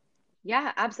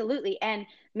 Yeah, absolutely. And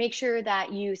make sure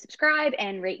that you subscribe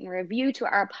and rate and review to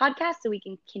our podcast so we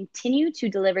can continue to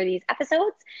deliver these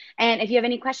episodes. And if you have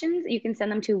any questions, you can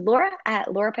send them to Laura at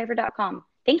laurapiper.com.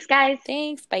 Thanks, guys.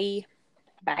 Thanks. Bye.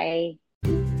 Bye.